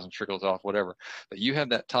of thousands, trickles off, whatever. But you have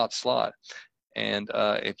that top slot, and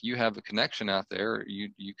if you have a connection out there,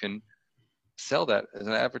 you can sell that as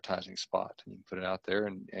an advertising spot. You can put it out there,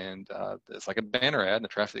 and it's like a banner ad, and the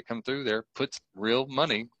traffic that comes through there puts real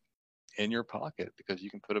money in your pocket because you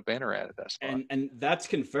can put a banner ad at that spot. And that's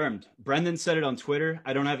confirmed. Brendan said it on Twitter.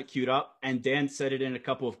 I don't have it queued up. And Dan said it in a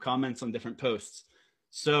couple of comments on different posts.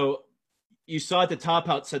 So you saw at the top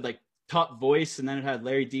how it said like top voice, and then it had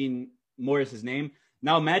Larry Dean Morris's name.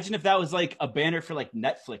 Now imagine if that was like a banner for like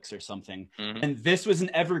Netflix or something. Mm-hmm. And this was an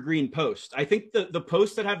evergreen post. I think the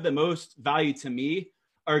posts that have the most value to me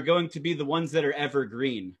are going to be the ones that are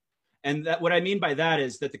evergreen. And that what I mean by that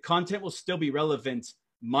is that the content will still be relevant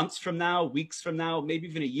months from now, weeks from now, maybe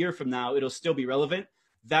even a year from now, it'll still be relevant.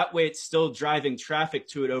 That way it's still driving traffic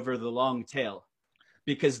to it over the long tail.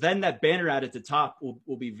 Because then that banner ad at the top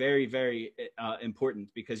will be very, very important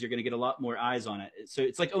because you're going to get a lot more eyes on it. So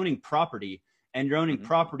it's like owning property. And you're owning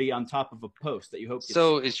property on top of a post that you hope.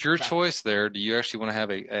 So it's your choice there. Do you actually want to have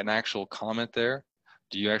an actual comment there?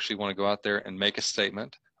 Do you actually want to go out there and make a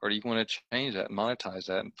statement, or do you want to change that and monetize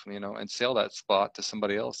that, and sell that spot to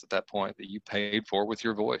somebody else at that point that you paid for with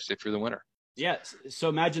your voice if you're the winner? Yes. So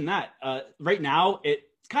imagine that. Right now, it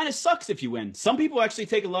kind of sucks if you win. Some people actually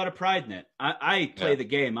take a lot of pride in it. I play the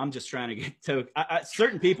game. I'm just trying to get to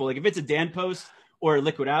certain people. Like if it's a Dan post or a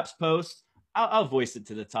Liquid Apps post, I'll voice it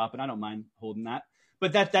to the top, and I don't mind holding that.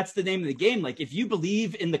 But that's the name of the game. Like if you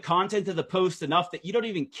believe in the content of the post enough that you don't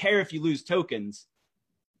even care if you lose tokens,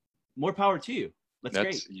 more power to you. That's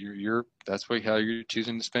great. That's how you're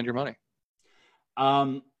choosing to spend your money.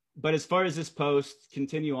 But as far as this post,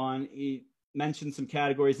 continue on. He mentioned some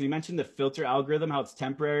categories, and he mentioned the filter algorithm, how it's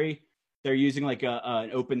temporary. They're using like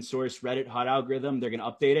an open source Reddit hot algorithm. They're going to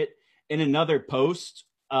update it. In another post,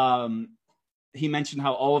 he mentioned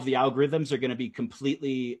how all of the algorithms are going to be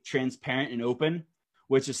completely transparent and open,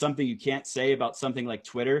 which is something you can't say about something like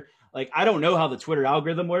Twitter. Like, I don't know how the Twitter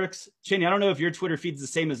algorithm works. Chinny, I don't know if your Twitter feed's the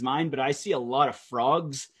same as mine, but I see a lot of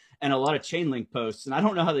frogs and a lot of chain link posts, and I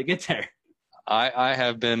don't know how they get there. I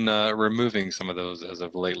have been removing some of those as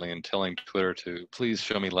of lately and telling Twitter to please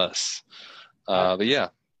show me less. But yeah,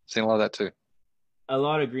 seeing a lot of that too. A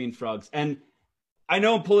lot of green frogs. And I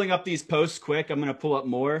know I'm pulling up these posts quick. I'm going to pull up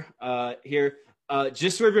more here.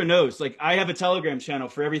 Just so everyone knows, like I have a Telegram channel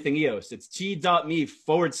for everything EOS. It's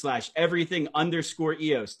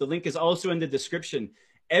t.me/everything_EOS. The link is also in the description.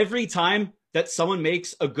 Every time that someone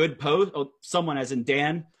makes a good post, or someone as in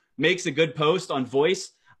Dan makes a good post on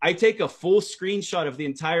Voice, I take a full screenshot of the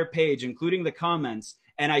entire page, including the comments,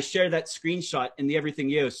 and I share that screenshot in the Everything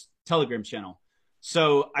EOS Telegram channel.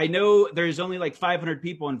 So I know there's only like 500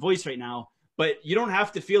 people on Voice right now, but you don't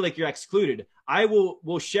have to feel like you're excluded. I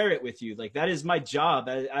will share it with you. Like, that is my job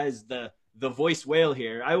as the voice whale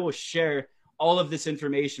here. I will share all of this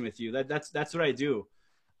information with you. That's what I do.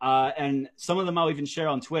 And some of them I'll even share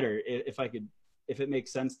on Twitter if it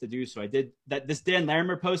makes sense to do so. I did that. This Dan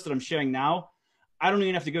Larimer post that I'm sharing now, I don't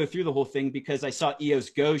even have to go through the whole thing because I saw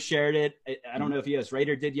EOS Go shared it. I don't know if EOS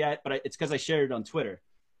Raider did yet, but it's because I shared it on Twitter.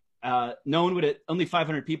 No one would, only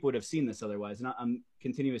 500 people would have seen this otherwise. And I'm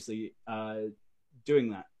continuously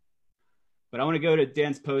doing that. But I want to go to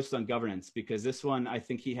Dan's post on governance, because this one I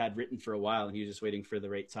think he had written for a while and he was just waiting for the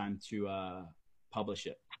right time to publish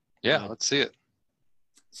it. Yeah, let's see it.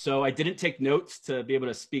 So I didn't take notes to be able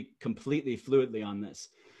to speak completely fluidly on this.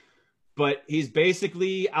 But he's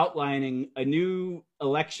basically outlining a new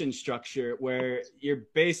election structure where you're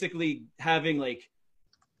basically having like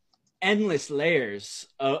endless layers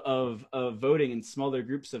of voting in smaller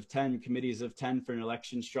groups of 10, committees of 10 for an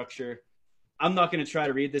election structure. I'm not going to try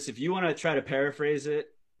to read this. If you want to try to paraphrase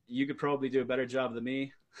it, you could probably do a better job than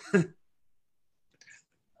me. We're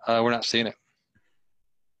not seeing it.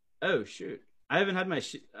 Oh, shoot. I haven't had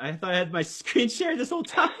I thought I had my screen shared this whole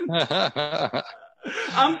time.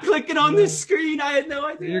 I'm clicking on this screen. I had no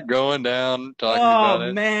idea. You're going down talking about it.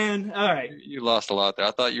 Oh, man. All right. You lost a lot there.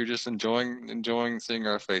 I thought you were just enjoying seeing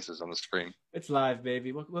our faces on the screen. It's live,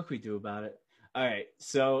 baby. What can we do about it? All right.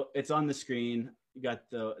 So it's on the screen. You got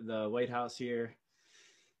the White House here.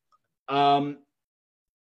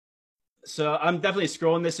 So I'm definitely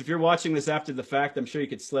scrolling this. If you're watching this after the fact, I'm sure you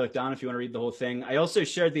could slow it down if you want to read the whole thing. I also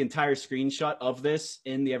shared the entire screenshot of this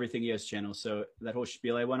in the Everything EOS channel. So that whole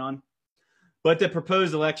spiel I went on. But the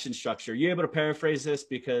proposed election structure, you able to paraphrase this?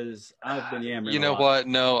 Because I've been yammering. You know what?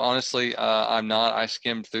 No, honestly, I'm not. I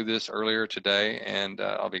skimmed through this earlier today, and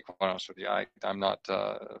I'll be quite honest with you. I'm not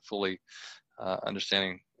fully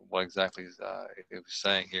understanding what exactly it was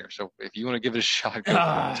saying here. So if you want to give it a shot, go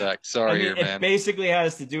for it, Zach. Sorry, man. It basically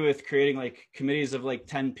has to do with creating like committees of like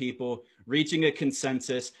 10 people, reaching a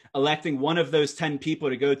consensus, electing one of those 10 people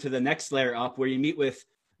to go to the next layer up, where you meet with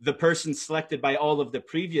the person selected by all of the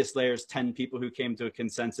previous layers, 10 people who came to a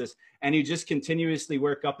consensus, and you just continuously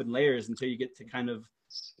work up in layers until you get to kind of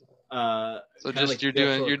so just like you're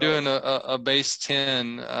doing a base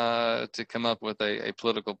 10 to come up with a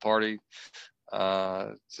political party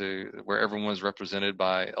to where everyone's represented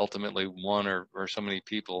by ultimately one or so many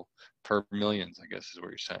people per millions, I guess is what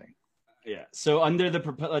you're saying. Yeah. So under the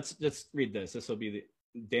let's read this. This will be the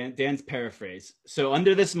Dan's paraphrase. So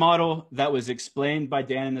under this model that was explained by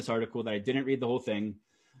Dan in this article that I didn't read the whole thing,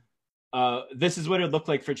 this is what it would look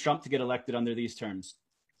like for Trump to get elected under these terms.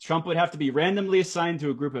 Trump would have to be randomly assigned to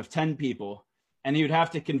a group of 10 people, and he would have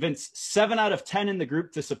to convince 7 out of 10 in the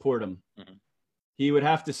group to support him. Mm-hmm. He would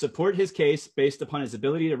have to support his case based upon his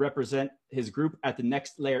ability to represent his group at the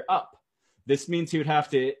next layer up. This means he would have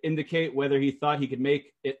to indicate whether he thought he could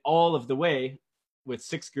make it all of the way with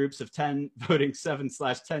 6 groups of 10 voting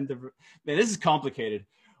 7/10. Man, this is complicated.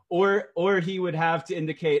 Or he would have to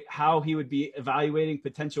indicate how he would be evaluating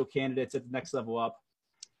potential candidates at the next level up.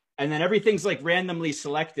 And then everything's like randomly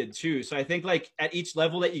selected too. So I think like at each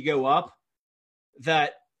level that you go up,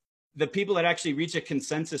 that the people that actually reach a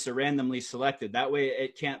consensus are randomly selected. That way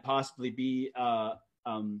it can't possibly be a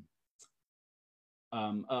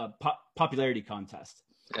popularity contest.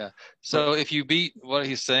 Yeah. So if you beat what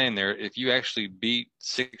he's saying there, if you actually beat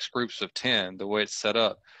 6 groups of 10, the way it's set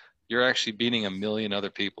up, you're actually beating 1 million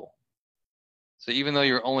other people. So even though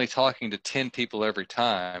you're only talking to 10 people every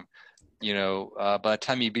time, you know, by the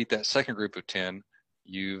time you beat that second group of 10,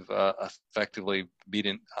 you've effectively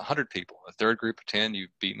beaten 100 people. The third group of 10,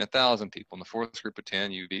 you've beaten 1,000 people. And the fourth group of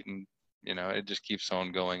 10, you've beaten, you know, it just keeps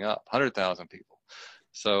on going up, 100,000 people.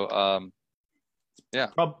 So, yeah.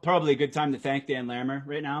 Probably a good time to thank Dan Larimer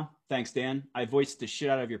right now. Thanks, Dan. I voiced the shit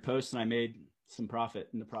out of your post and I made some profit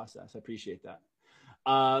in the process. I appreciate that.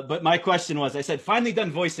 But my question was, I said, finally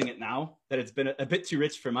done voicing it now that it's been a bit too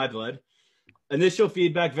rich for my blood. Initial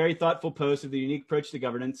feedback, very thoughtful post of the unique approach to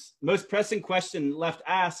governance. Most pressing question left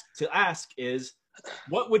to ask is,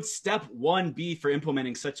 what would step 1 be for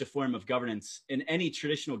implementing such a form of governance in any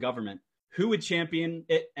traditional government? Who would champion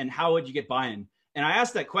it and how would you get buy-in? And I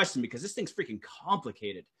asked that question because this thing's freaking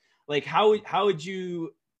complicated. Like how would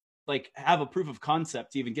you like have a proof of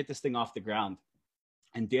concept to even get this thing off the ground?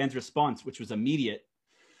 And Dan's response, which was immediate,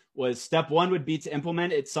 was step 1 would be to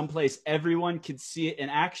implement it someplace everyone could see it in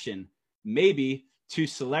action. Maybe to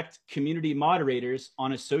select community moderators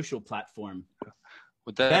on a social platform.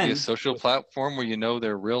 Would that be a social platform where you know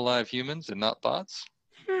they're real live humans and not bots?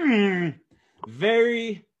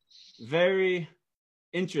 Very, very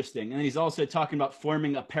interesting. And then he's also talking about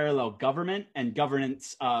forming a parallel government and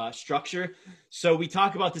governance structure. So we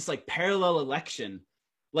talk about this like parallel election.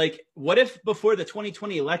 Like, what if before the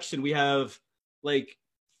 2020 election, we have like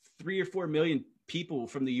 3 or 4 million people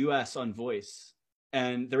from the US on Voice,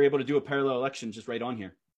 and they're able to do a parallel election just right on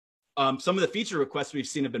here. Some of the feature requests we've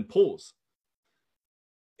seen have been polls.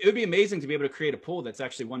 It would be amazing to be able to create a poll that's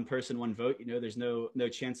actually one person, one vote. You know, there's no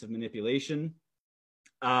chance of manipulation.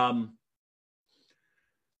 Trying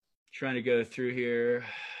to go through here.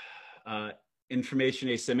 Information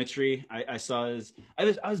asymmetry. I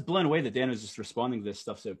was blown away that Dan was just responding to this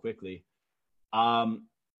stuff so quickly. I'm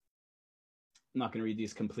not going to read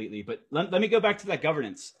these completely, but let me go back to that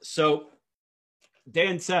governance. So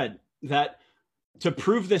Dan said that to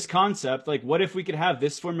prove this concept, like, what if we could have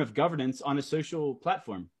this form of governance on a social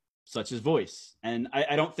platform such as Voice? And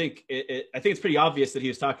I don't think I think it's pretty obvious that he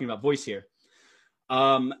was talking about Voice here.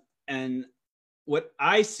 And what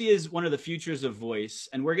I see as one of the futures of Voice,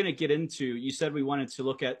 and we're going to get into, you said we wanted to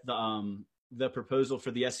look at the proposal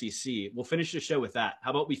for the SEC. We'll finish the show with that.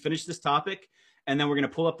 How about we finish this topic, and then we're going to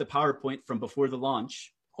pull up the PowerPoint from before the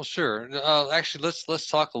launch. Well, sure. Actually, let's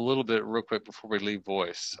talk a little bit real quick before we leave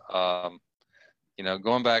Voice. You know,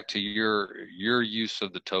 going back to your use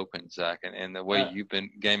of the token, Zach, and the way you've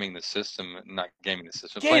been gaming the system, not gaming the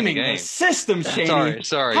system, gaming the game. The system, Shane.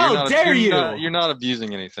 Sorry. How dare you? You're not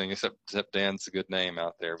abusing anything except Dan's a good name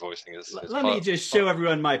out there voicing his. Let me just show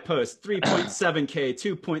everyone my post: 3.7K,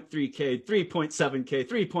 2.3K, 3.7K,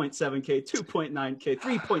 3.7K, 2.9K,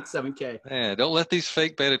 3.7K. Man, don't let these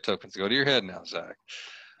fake beta tokens go to your head now, Zach.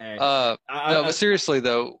 No, but seriously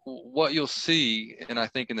though, what you'll see, and I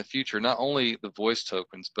think in the future, not only the Voice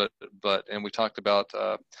tokens, but and we talked about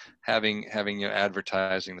having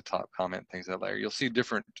advertising, the top comment, things like that. You'll see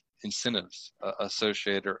different incentives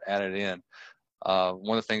associated or added in.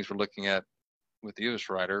 One of the things we're looking at with the EOS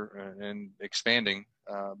Writer and expanding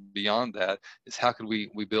beyond that is how could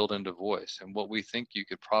we build into Voice, and what we think you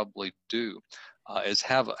could probably do is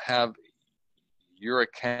have your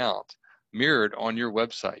account mirrored on your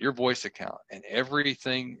website, your Voice account, and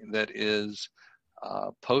everything that is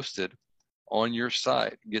posted on your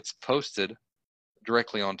site gets posted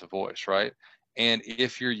directly onto Voice, right? And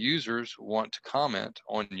if your users want to comment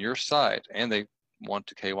on your site and they want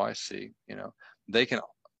to KYC, you know, they can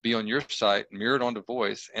be on your site, mirrored onto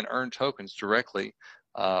Voice, and earn tokens directly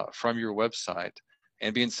from your website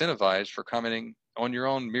and be incentivized for commenting on your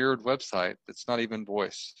own mirrored website that's not even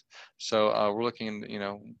Voice. So we're looking, you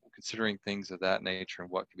know, considering things of that nature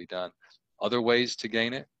and what can be done. Other ways to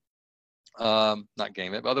gain it, not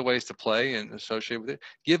gain it, but other ways to play and associate with it.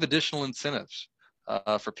 Give additional incentives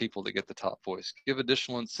for people that get the top Voice. Give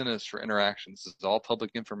additional incentives for interactions. This is all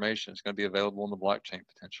public information. It's going to be available on the blockchain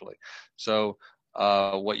potentially. So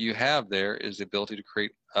what you have there is the ability to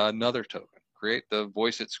create another token. Create the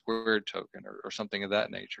Voice It Squared token or something of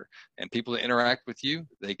that nature. And people that interact with you,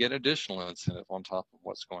 they get additional incentive on top of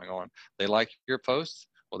what's going on. They like your posts,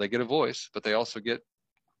 well, they get a Voice, but they also get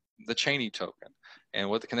the Cheney token. And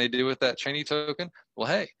what can they do with that Cheney token? Well,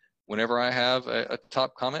 hey, whenever I have a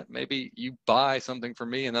top comment, maybe you buy something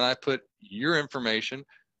from me and then I put your information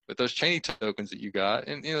with those Cheney tokens that you got.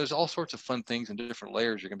 And you know, there's all sorts of fun things and different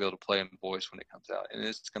layers you're gonna be able to play in Voice when it comes out. And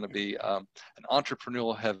it's gonna be an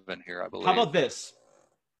entrepreneurial heaven here, I believe. How about this?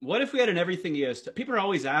 What if we had an everything EOS? People are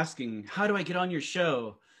always asking, how do I get on your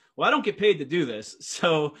show? Well, I don't get paid to do this,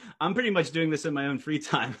 so I'm pretty much doing this in my own free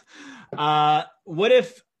time. What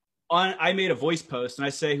if I made a Voice post and I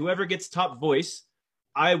say, whoever gets top Voice,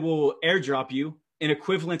 I will airdrop you an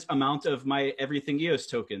equivalent amount of my everything EOS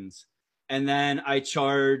tokens. And then I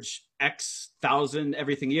charge X thousand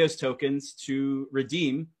everything EOS tokens to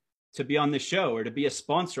redeem to be on the show or to be a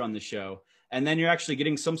sponsor on the show. And then you're actually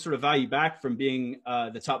getting some sort of value back from being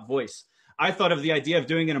the top Voice. I thought of the idea of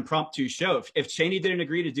doing an impromptu show. If Cheney didn't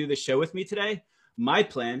agree to do the show with me today, my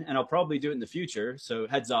plan, and I'll probably do it in the future, so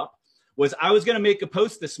heads up, was I was going to make a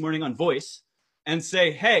post this morning on Voice and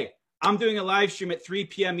say, hey, I'm doing a live stream at 3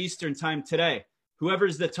 p.m. Eastern time today.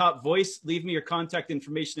 Whoever's the top Voice, leave me your contact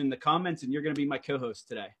information in the comments and you're going to be my co-host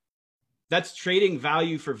today. That's trading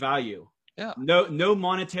value for value. Yeah. No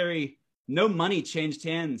monetary, no money changed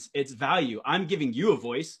hands. It's value. I'm giving you a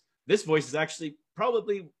voice. This voice is actually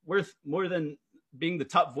probably worth more than being the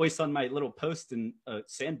top Voice on my little post in a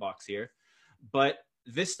sandbox here. But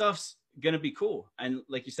this stuff's going to be cool. And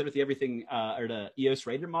like you said, with the everything or the EOS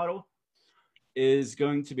Raider model is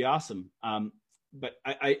going to be awesome. But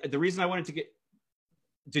the reason I wanted to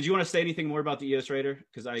did you want to say anything more about the EOS Raider?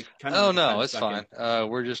 Because I kind of Oh no, it's fine.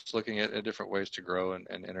 We're just looking at different ways to grow and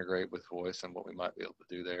integrate with voice and what we might be able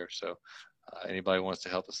to do there. So anybody wants to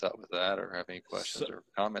help us out with that or have any questions or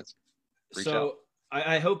comments, reach out.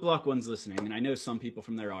 I hope Block One's listening, and I know some people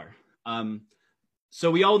from there are. So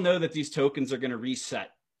we all know that these tokens are going to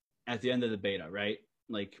reset at the end of the beta, right?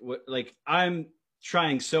 Like I'm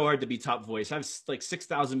trying so hard to be top voice. I have like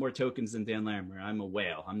 6,000 more tokens than Dan Larimer. I'm a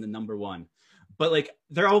whale. I'm the #1. But like,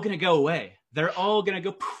 they're all going to go away. They're all going to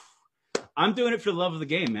go. Poof. I'm doing it for the love of the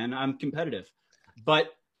game, man. I'm competitive.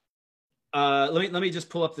 But let me just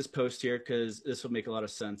pull up this post here because this will make a lot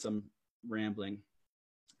of sense. I'm rambling.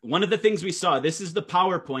 One of the things we saw, this is the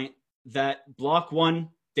PowerPoint that Block One,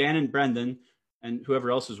 Dan and Brendan, and whoever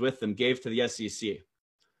else was with them gave to the SEC.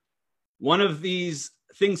 One of these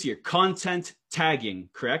things here, content tagging,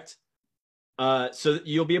 correct? So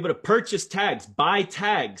you'll be able to purchase tags, buy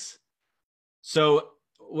tags. So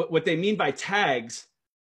what they mean by tags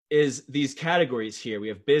is these categories here. We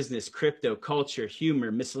have business, crypto, culture,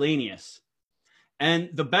 humor, miscellaneous. And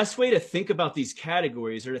the best way to think about these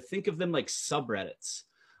categories are to think of them like subreddits.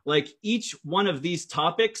 Like each one of these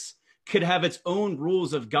topics could have its own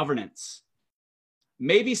rules of governance.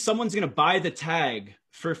 Maybe someone's going to buy the tag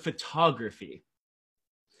for photography.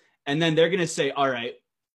 And then they're going to say, all right,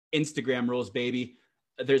 Instagram rules, baby.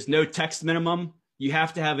 There's no text minimum. You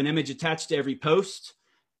have to have an image attached to every post.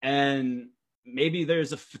 And maybe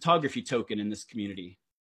there's a photography token in this community.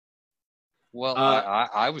 Well,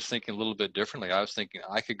 I was thinking a little bit differently. I was thinking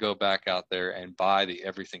I could go back out there and buy the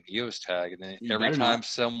Everything EOS tag. And then every time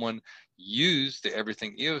someone used the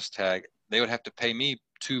Everything EOS tag, they would have to pay me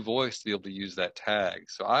 2 voice to be able to use that tag.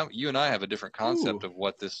 So you and I have a different concept of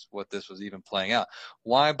what this was even playing out.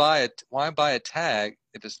 Why buy a tag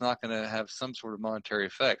if it's not going to have some sort of monetary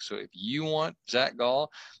effect? So if you want Zach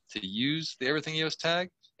Gall to use the Everything EOS tag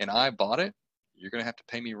and I bought it, you're going to have to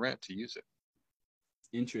pay me rent to use it.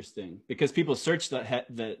 Interesting, because people search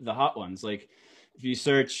the hot ones. Like if you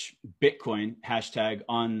search Bitcoin hashtag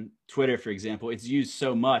on Twitter, for example, it's used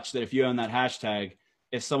so much that if you own that hashtag,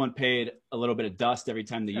 if someone paid a little bit of dust every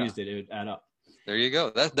time they used it, it would add up. There you go.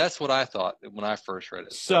 That's what I thought when I first read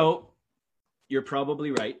it. So you're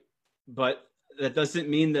probably right, but that doesn't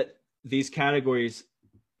mean that these categories.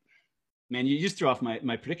 Man, you just threw off my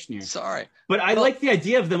prediction here. Sorry. But I like the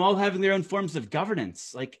idea of them all having their own forms of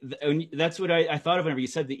governance. Like that's what I thought of whenever you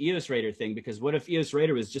said the EOS Raider thing, because what if EOS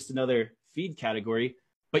Raider was just another feed category,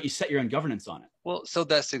 but you set your own governance on it? Well, so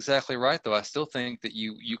that's exactly right, though. I still think that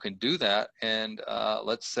you can do that. And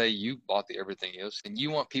let's say you bought the Everything EOS and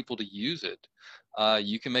you want people to use it.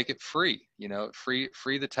 You can make it free,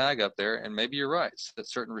 free the tag up there. And maybe you're right, set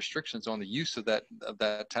certain restrictions on the use of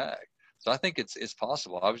that tag. So I think it's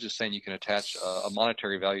possible. I was just saying you can attach a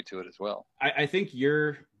monetary value to it as well. I think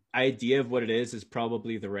your idea of what it is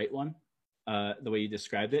probably the right one, the way you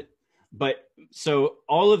described it. But so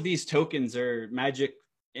all of these tokens are magic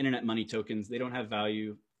internet money tokens. They don't have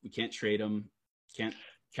value. We can't trade them, can't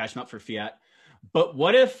cash them out for fiat. But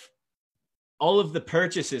what if all of the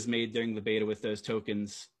purchases made during the beta with those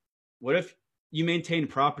tokens, what if you maintain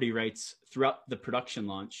property rights throughout the production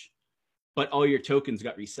launch, but all your tokens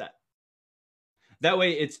got reset? That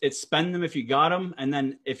way it's spend them if you got them. And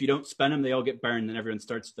then if you don't spend them, they all get burned and everyone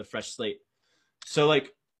starts the fresh slate. So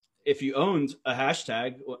like if you owned a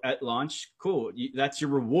hashtag at launch, cool. That's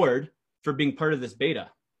your reward for being part of this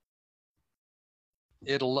beta.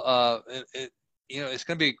 It's going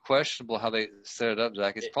to be questionable how they set it up,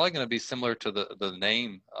 Zach. It's probably going to be similar to the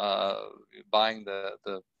name, buying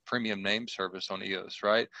the premium name service on EOS,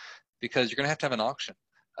 right? Because you're going to have an auction.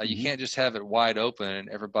 You can't just have it wide open and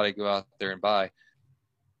everybody go out there and buy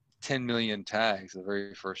 10 million tags the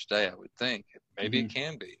very first day. I would think maybe it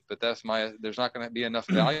can be, but there's not going to be enough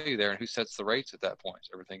value there. And who sets the rates at that point? Is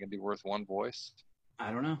everything going to be worth 1 voice?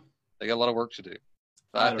 I don't know. They got a lot of work to do.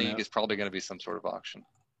 I think it's probably going to be some sort of auction.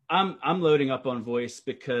 I'm loading up on voice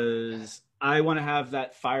because I want to have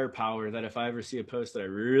that firepower that if I ever see a post that I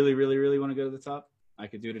really, really, really want to go to the top, I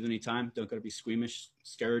could do it at any time. Don't got to be squeamish,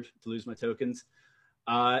 scared to lose my tokens.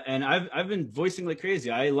 And I've been voicing like crazy.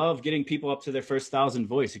 I love getting people up to their first 1,000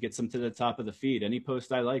 voice. It gets them to the top of the feed. Any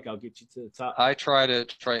post I like, I'll get you to the top. I try to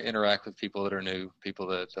interact with people that are new, people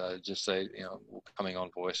that just say, coming on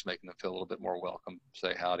voice, making them feel a little bit more welcome,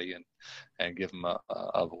 say howdy and give them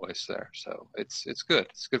a voice there. So it's good.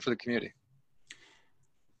 It's good for the community.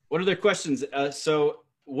 What other questions? So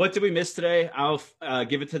what did we miss today? I'll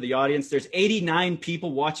give it to the audience. There's 89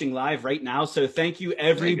 people watching live right now. So thank you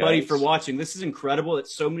everybody for watching. This is incredible.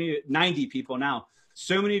 It's 90 people now.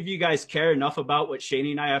 So many of you guys care enough about what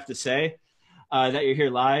Shani and I have to say that you're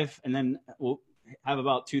here live. And then have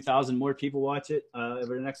about 2,000 more people watch it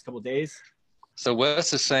over the next couple of days. So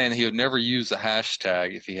Wes is saying he would never use a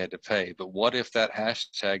hashtag if he had to pay, but what if that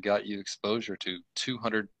hashtag got you exposure to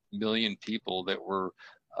 200 million people that were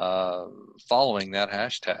following that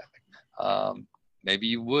hashtag? Maybe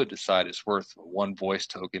you would decide it's worth one voice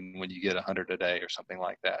token when you get 100 a day or something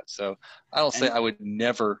like that. So I don't say I would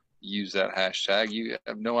never use that hashtag. You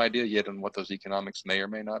have no idea yet on what those economics may or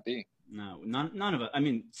may not be. No, none of it. I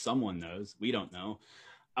mean, someone knows. We don't know.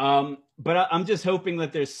 But I'm just hoping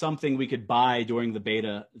that there's something we could buy during the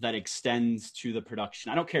beta that extends to the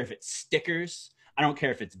production. I don't care if it's stickers. I don't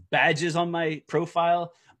care if it's badges on my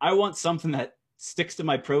profile. I want something that sticks to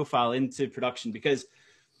my profile into production, because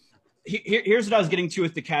here's what I was getting to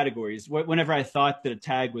with the categories. Whenever I thought that a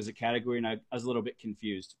tag was a category, and I was a little bit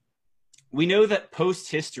confused. We know that post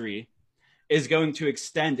history is going to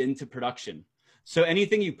extend into production. So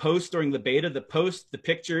anything you post during the beta, the posts, the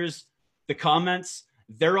pictures, the comments,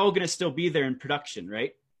 they're all going to still be there in production,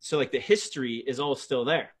 right? So like the history is all still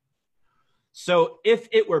there. So if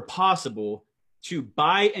it were possible to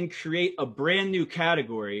buy and create a brand new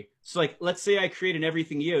category, so like let's say I create an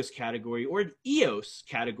everything EOS category or an EOS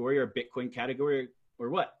category or Bitcoin category or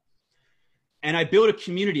what, and I build a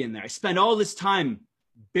community in there. I spend all this time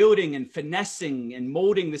building and finessing and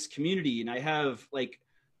molding this community, and I have like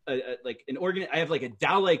I have like a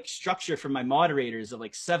DAO-like structure for my moderators of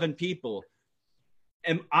like 7 people.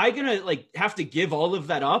 Am I gonna like have to give all of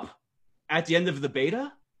that up at the end of the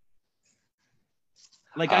beta?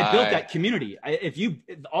 Like I built that community. If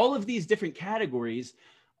all of these different categories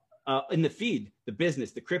in the feed, the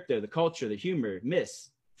business, the crypto, the culture, the humor,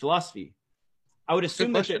 myths, philosophy, I would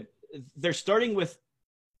assume that they're starting with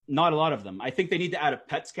not a lot of them. I think they need to add a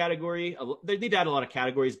pets category. They need to add a lot of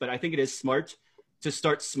categories, but I think it is smart to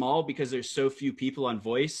start small because there's so few people on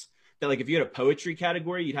Voice that like if you had a poetry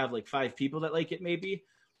category, you'd have like 5 people that like it maybe.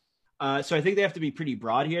 So I think they have to be pretty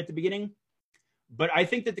broad here at the beginning. But I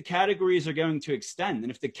think that the categories are going to extend.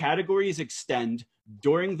 And if the categories extend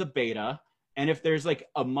during the beta, and if there's like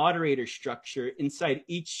a moderator structure inside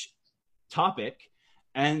each topic,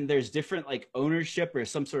 and there's different like ownership or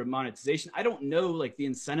some sort of monetization, I don't know like the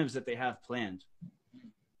incentives that they have planned.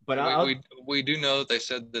 But we do know they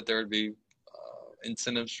said that there would be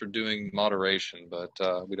incentives for doing moderation, but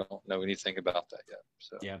we don't know anything about that yet.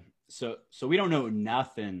 So yeah, so we don't know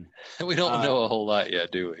nothing. We don't know a whole lot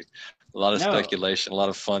yet, do we? A lot of speculation, a lot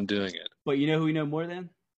of fun doing it. But you know who we know more than?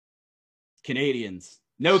 Canadians.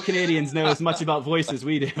 No Canadians know as much about Voice as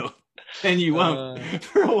we do, and you won't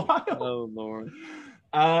for a while. Oh Lord.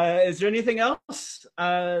 Is there anything else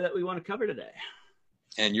that we want to cover today?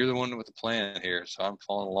 And you're the one with the plan here, so I'm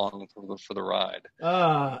following along for the ride.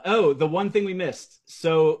 The one thing we missed.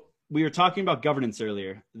 So we were talking about governance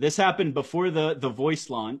earlier. This happened before the Voice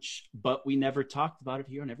launch, but we never talked about it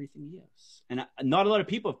here on Everything EOS. And not a lot of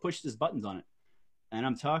people have pushed his buttons on it. And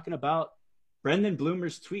I'm talking about Brendan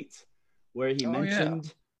Bloomer's tweet where he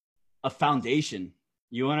mentioned a foundation.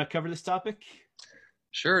 You want to cover this topic?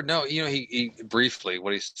 Sure. No, he briefly,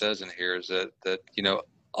 what he says in here is that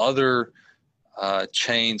other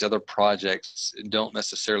chains, other projects don't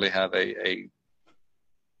necessarily have a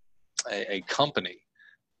company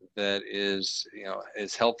that is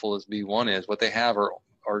as helpful as V1 is. What they have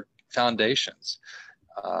are foundations,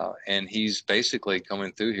 and he's basically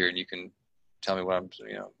coming through here, and you can tell me what I'm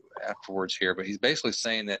afterwards here, but he's basically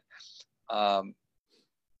saying that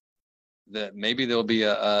that maybe there'll be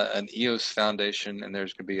an EOS foundation and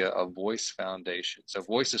there's going to be a Voice foundation. So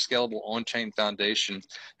Voice, a scalable on-chain foundation,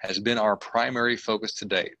 has been our primary focus to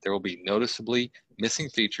date. There will be noticeably missing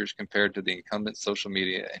features compared to the incumbent social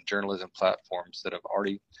media and journalism platforms that have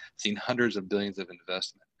already seen hundreds of billions of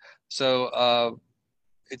investment. So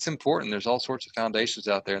it's important. There's all sorts of foundations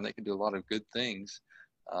out there and they can do a lot of good things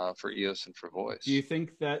for EOS and for Voice. Do you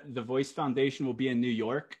think that the Voice Foundation will be in New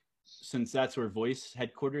York, since that's where Voice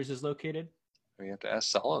headquarters is located? We have to ask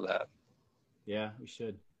Sala that. Yeah, we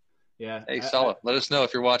should. Yeah. Hey, Sala, let us know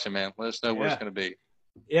if you're watching, man. Let us know where it's going to be.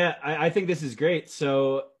 Yeah, I think this is great.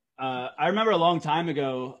 So I remember a long time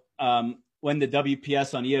ago when the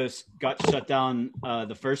WPS on EOS got shut down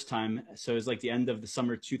the first time. So it was like the end of the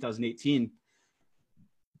summer 2018.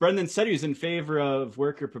 Brendan said he was in favor of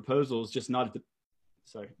worker proposals, just not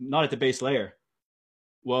at the base layer.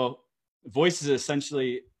 Well, Voice is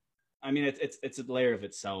essentially, I mean, it's a layer of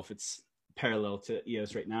itself. It's parallel to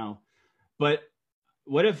EOS right now. But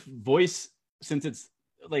what if Voice, since it's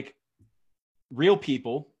like real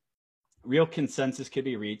people, real consensus could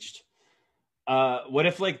be reached? What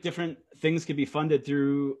if like different things could be funded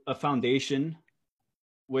through a foundation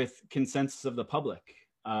with consensus of the public?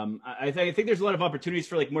 I think there's a lot of opportunities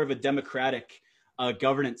for like more of a democratic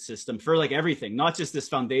governance system for like everything, not just this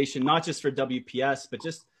foundation, not just for WPS, but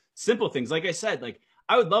just simple things. Like I said, like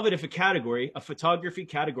I would love it if a photography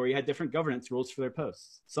category had different governance rules for their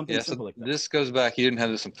posts. Something simple like that. This goes back, you didn't have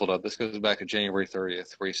this one pulled up. This goes back to January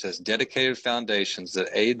 30th, where he says dedicated foundations that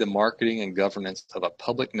aid the marketing and governance of a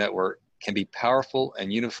public network can be powerful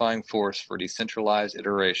and unifying force for decentralized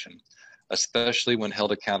iteration, especially when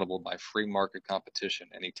held accountable by free market competition.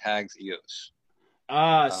 And he tags EOS.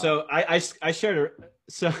 So I shared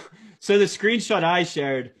so the screenshot I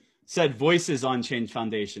shared said Voice's on-chain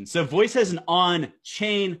foundation. So Voice has an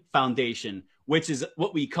on-chain foundation, which is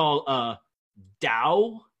what we call a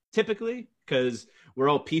DAO typically, because we're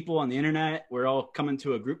all people on the internet. We're all coming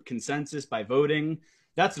to a group consensus by voting.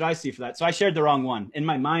 That's what I see for that. So I shared the wrong one. In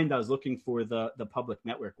my mind, I was looking for the public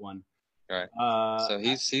network one. Right. So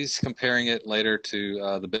he's comparing it later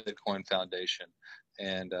to the Bitcoin Foundation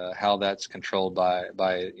and how that's controlled by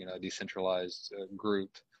a decentralized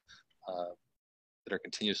group that are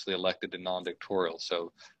continuously elected and non-dictatorial.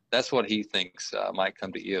 So that's what he thinks might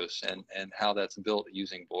come to EOS, and how that's built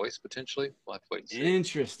using Voice potentially. We'll have to wait and see.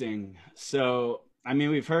 Interesting. So I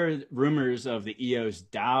mean, we've heard rumors of the EOS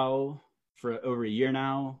DAO for over a year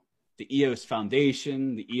now, the EOS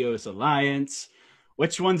Foundation, the EOS Alliance.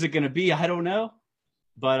 Which one's it going to be? I don't know,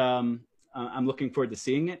 but I'm looking forward to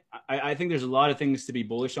seeing it. I think there's a lot of things to be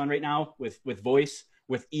bullish on right now with Voice,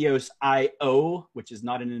 with EOS IO, which is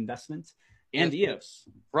not an investment, and EOS.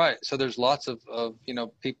 Right. So there's lots of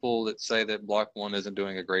people that say that Block One isn't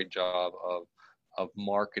doing a great job of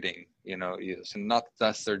marketing EOS, and not that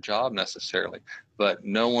that's their job necessarily, but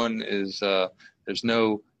no one is there's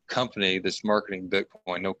no company that's marketing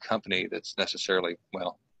Bitcoin, no company that's necessarily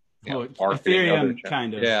Ethereum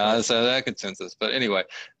kind of. Yeah, so that consensus. But anyway,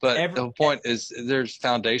 the point is there's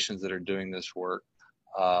foundations that are doing this work.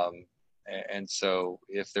 And so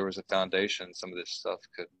if there was a foundation, some of this stuff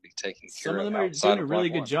could be taken care of. Some of them are doing a really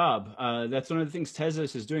good job. That's one of the things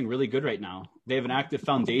Tezos is doing really good right now. They have an active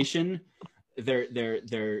foundation. They're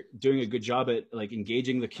doing a good job at like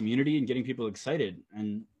engaging the community and getting people excited.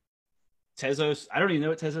 And Tezos, I don't even know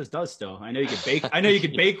what Tezos does still. I know you could bake. I know you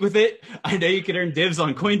could bake with it. I know you could earn divs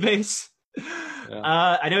on Coinbase. Yeah.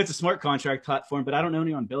 I know it's a smart contract platform, but I don't know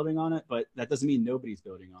anyone building on it. But that doesn't mean nobody's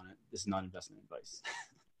building on it. This is not investment advice.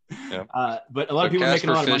 Yeah. But a lot of people are making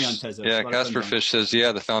a lot of money on Tezos. Yeah, Casper Fish says,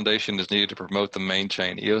 the foundation is needed to promote the main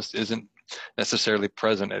chain. EOS isn't necessarily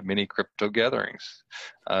present at many crypto gatherings.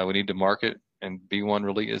 We need to market, and B1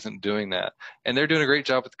 really isn't doing that. And they're doing a great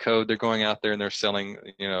job with code. They're going out there and they're selling,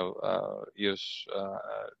 EOS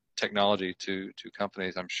technology to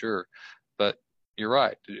companies, I'm sure. But you're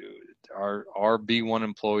right. Are B1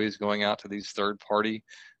 employees going out to these third-party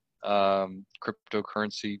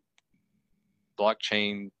cryptocurrency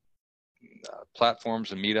blockchain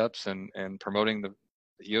platforms and meetups and promoting the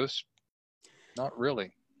EOS? Not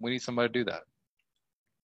really. We need somebody to do that.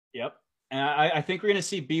 Yep. And I think we're going to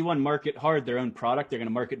see B1 market hard their own product. They're going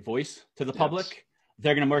to market Voice to the public. Yes.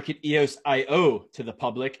 They're going to market EOS IO to the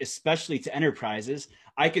public, especially to enterprises.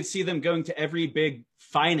 I could see them going to every big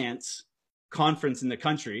finance conference in the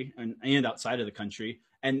country and outside of the country,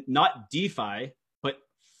 and not DeFi, but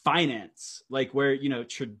finance, like where,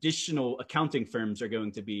 traditional accounting firms are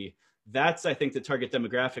going to be. That's, I think, the target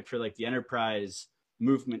demographic for like the enterprise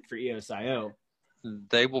movement for EOS IO.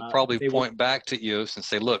 They will probably point back to EOS and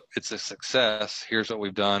say, look, it's a success. Here's what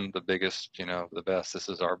we've done. The biggest, the best. This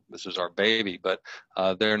is our baby. But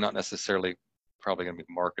they're not necessarily probably going to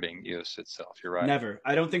be marketing EOS itself. You're right. Never.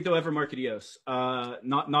 I don't think they'll ever market EOS.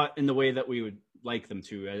 Not in the way that we would like them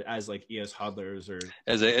to, as like EOS hodlers or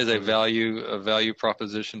as a value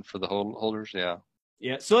proposition for the holders. Yeah.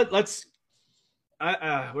 Yeah. So let's.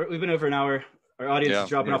 We've been over an hour. Our audience is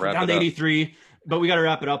dropping off. We're down to 83, but we got to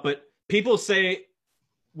wrap it up. But people say,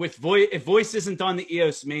 with Voice, if Voice isn't on the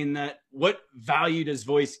EOS mainnet, what value does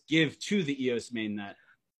Voice give to the EOS mainnet?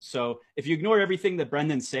 So if you ignore everything that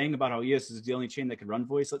Brendan's saying about how EOS is the only chain that can run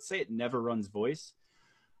Voice, let's say it never runs Voice,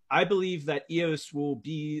 I believe that EOS will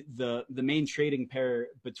be the main trading pair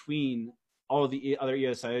between all of the other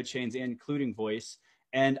EOS IO chains, including Voice.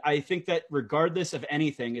 And I think that regardless of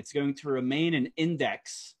anything, it's going to remain an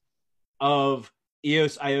index of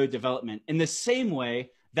EOS IO development in the same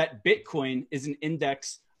way that Bitcoin is an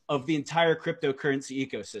index of the entire cryptocurrency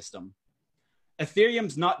ecosystem.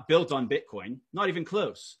 Ethereum's not built on Bitcoin, not even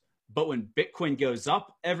close. But when Bitcoin goes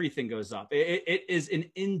up, everything goes up. It is an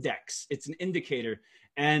index. It's an indicator.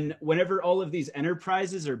 And whenever all of these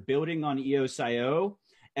enterprises are building on EOS IO,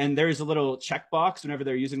 and there's a little checkbox whenever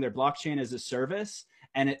they're using their blockchain as a service,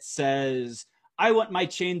 and it says, I want my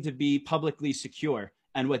chain to be publicly secure.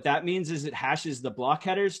 And what that means is it hashes the block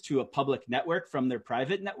headers to a public network from their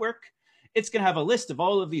private network. It's going to have a list of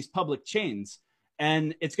all of these public chains.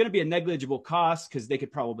 And it's going to be a negligible cost because they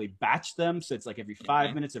could probably batch them. So it's like every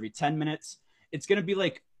 5 minutes, every 10 minutes. It's going to be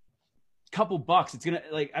like a couple bucks. It's going to,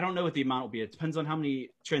 like, I don't know what the amount will be. It depends on how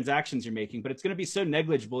many transactions you're making, but it's going to be so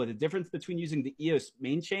negligible that the difference between using the EOS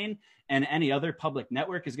main chain and any other public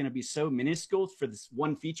network is going to be so minuscule for this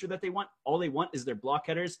one feature that they want. All they want is their block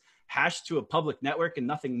headers hashed to a public network and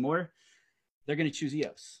nothing more. They're going to choose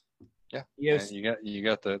EOS. Yeah. EOS. And you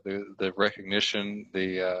got the recognition,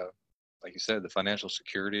 the like you said, the financial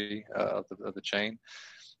security of the chain.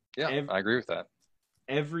 Yeah, I agree with that.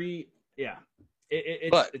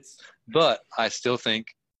 But I still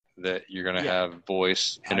think that you're going to have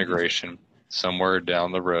voice integration somewhere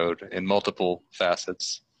down the road in multiple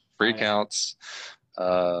facets, free accounts,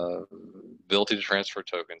 ability to transfer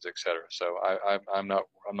tokens, etc. So I'm not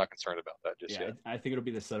concerned about that just yet. I think it'll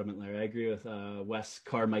be the settlement layer. I agree with Wes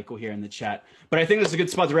Carmichael here in the chat. But I think this is a good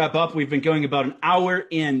spot to wrap up. We've been going about an hour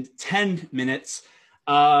and 10 minutes.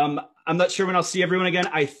 I'm not sure when I'll see everyone again.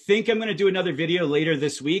 I think I'm going to do another video later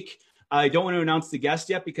this week. I don't want to announce the guest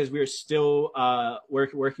yet because we are still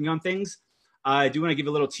working on things. I do want to give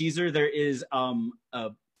a little teaser. There is a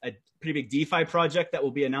pretty big DeFi project that will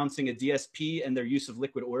be announcing a DSP and their use of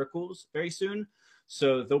liquid oracles very soon.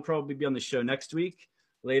 So they'll probably be on the show next week.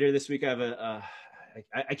 Later this week, I have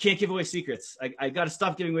I can't give away secrets. I got to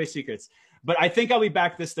stop giving away secrets. But I think I'll be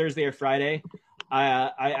back this Thursday or Friday.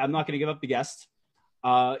 I'm not going to give up the guest.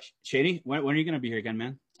 Shady, when are you going to be here again,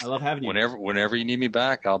 man? I love having you. Whenever you need me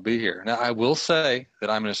back, I'll be here. Now, I will say that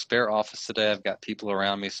I'm in a spare office today. I've got people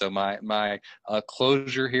around me. So my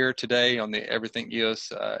closure here today on the Everything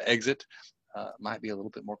EOS exit might be a little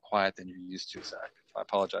bit more quiet than you're used to, Zach. I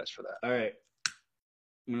apologize for that. All right.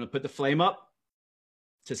 I'm going to put the flame up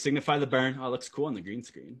to signify the burn. Oh, it looks cool on the green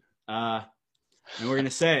screen. And we're going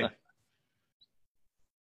to say,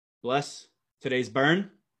 bless today's burn.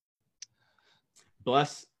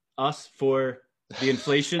 Bless us for the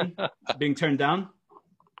inflation being turned down.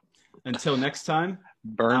 Until next time.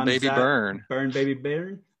 Burn, baby, Zach, burn. Burn, baby,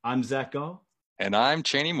 burn. I'm Zach Gall. And I'm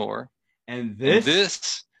Cheney Moore. And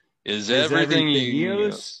this is Everything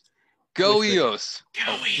EOS. Go EOS.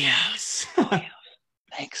 Go EOS.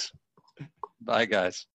 Thanks. Bye, guys.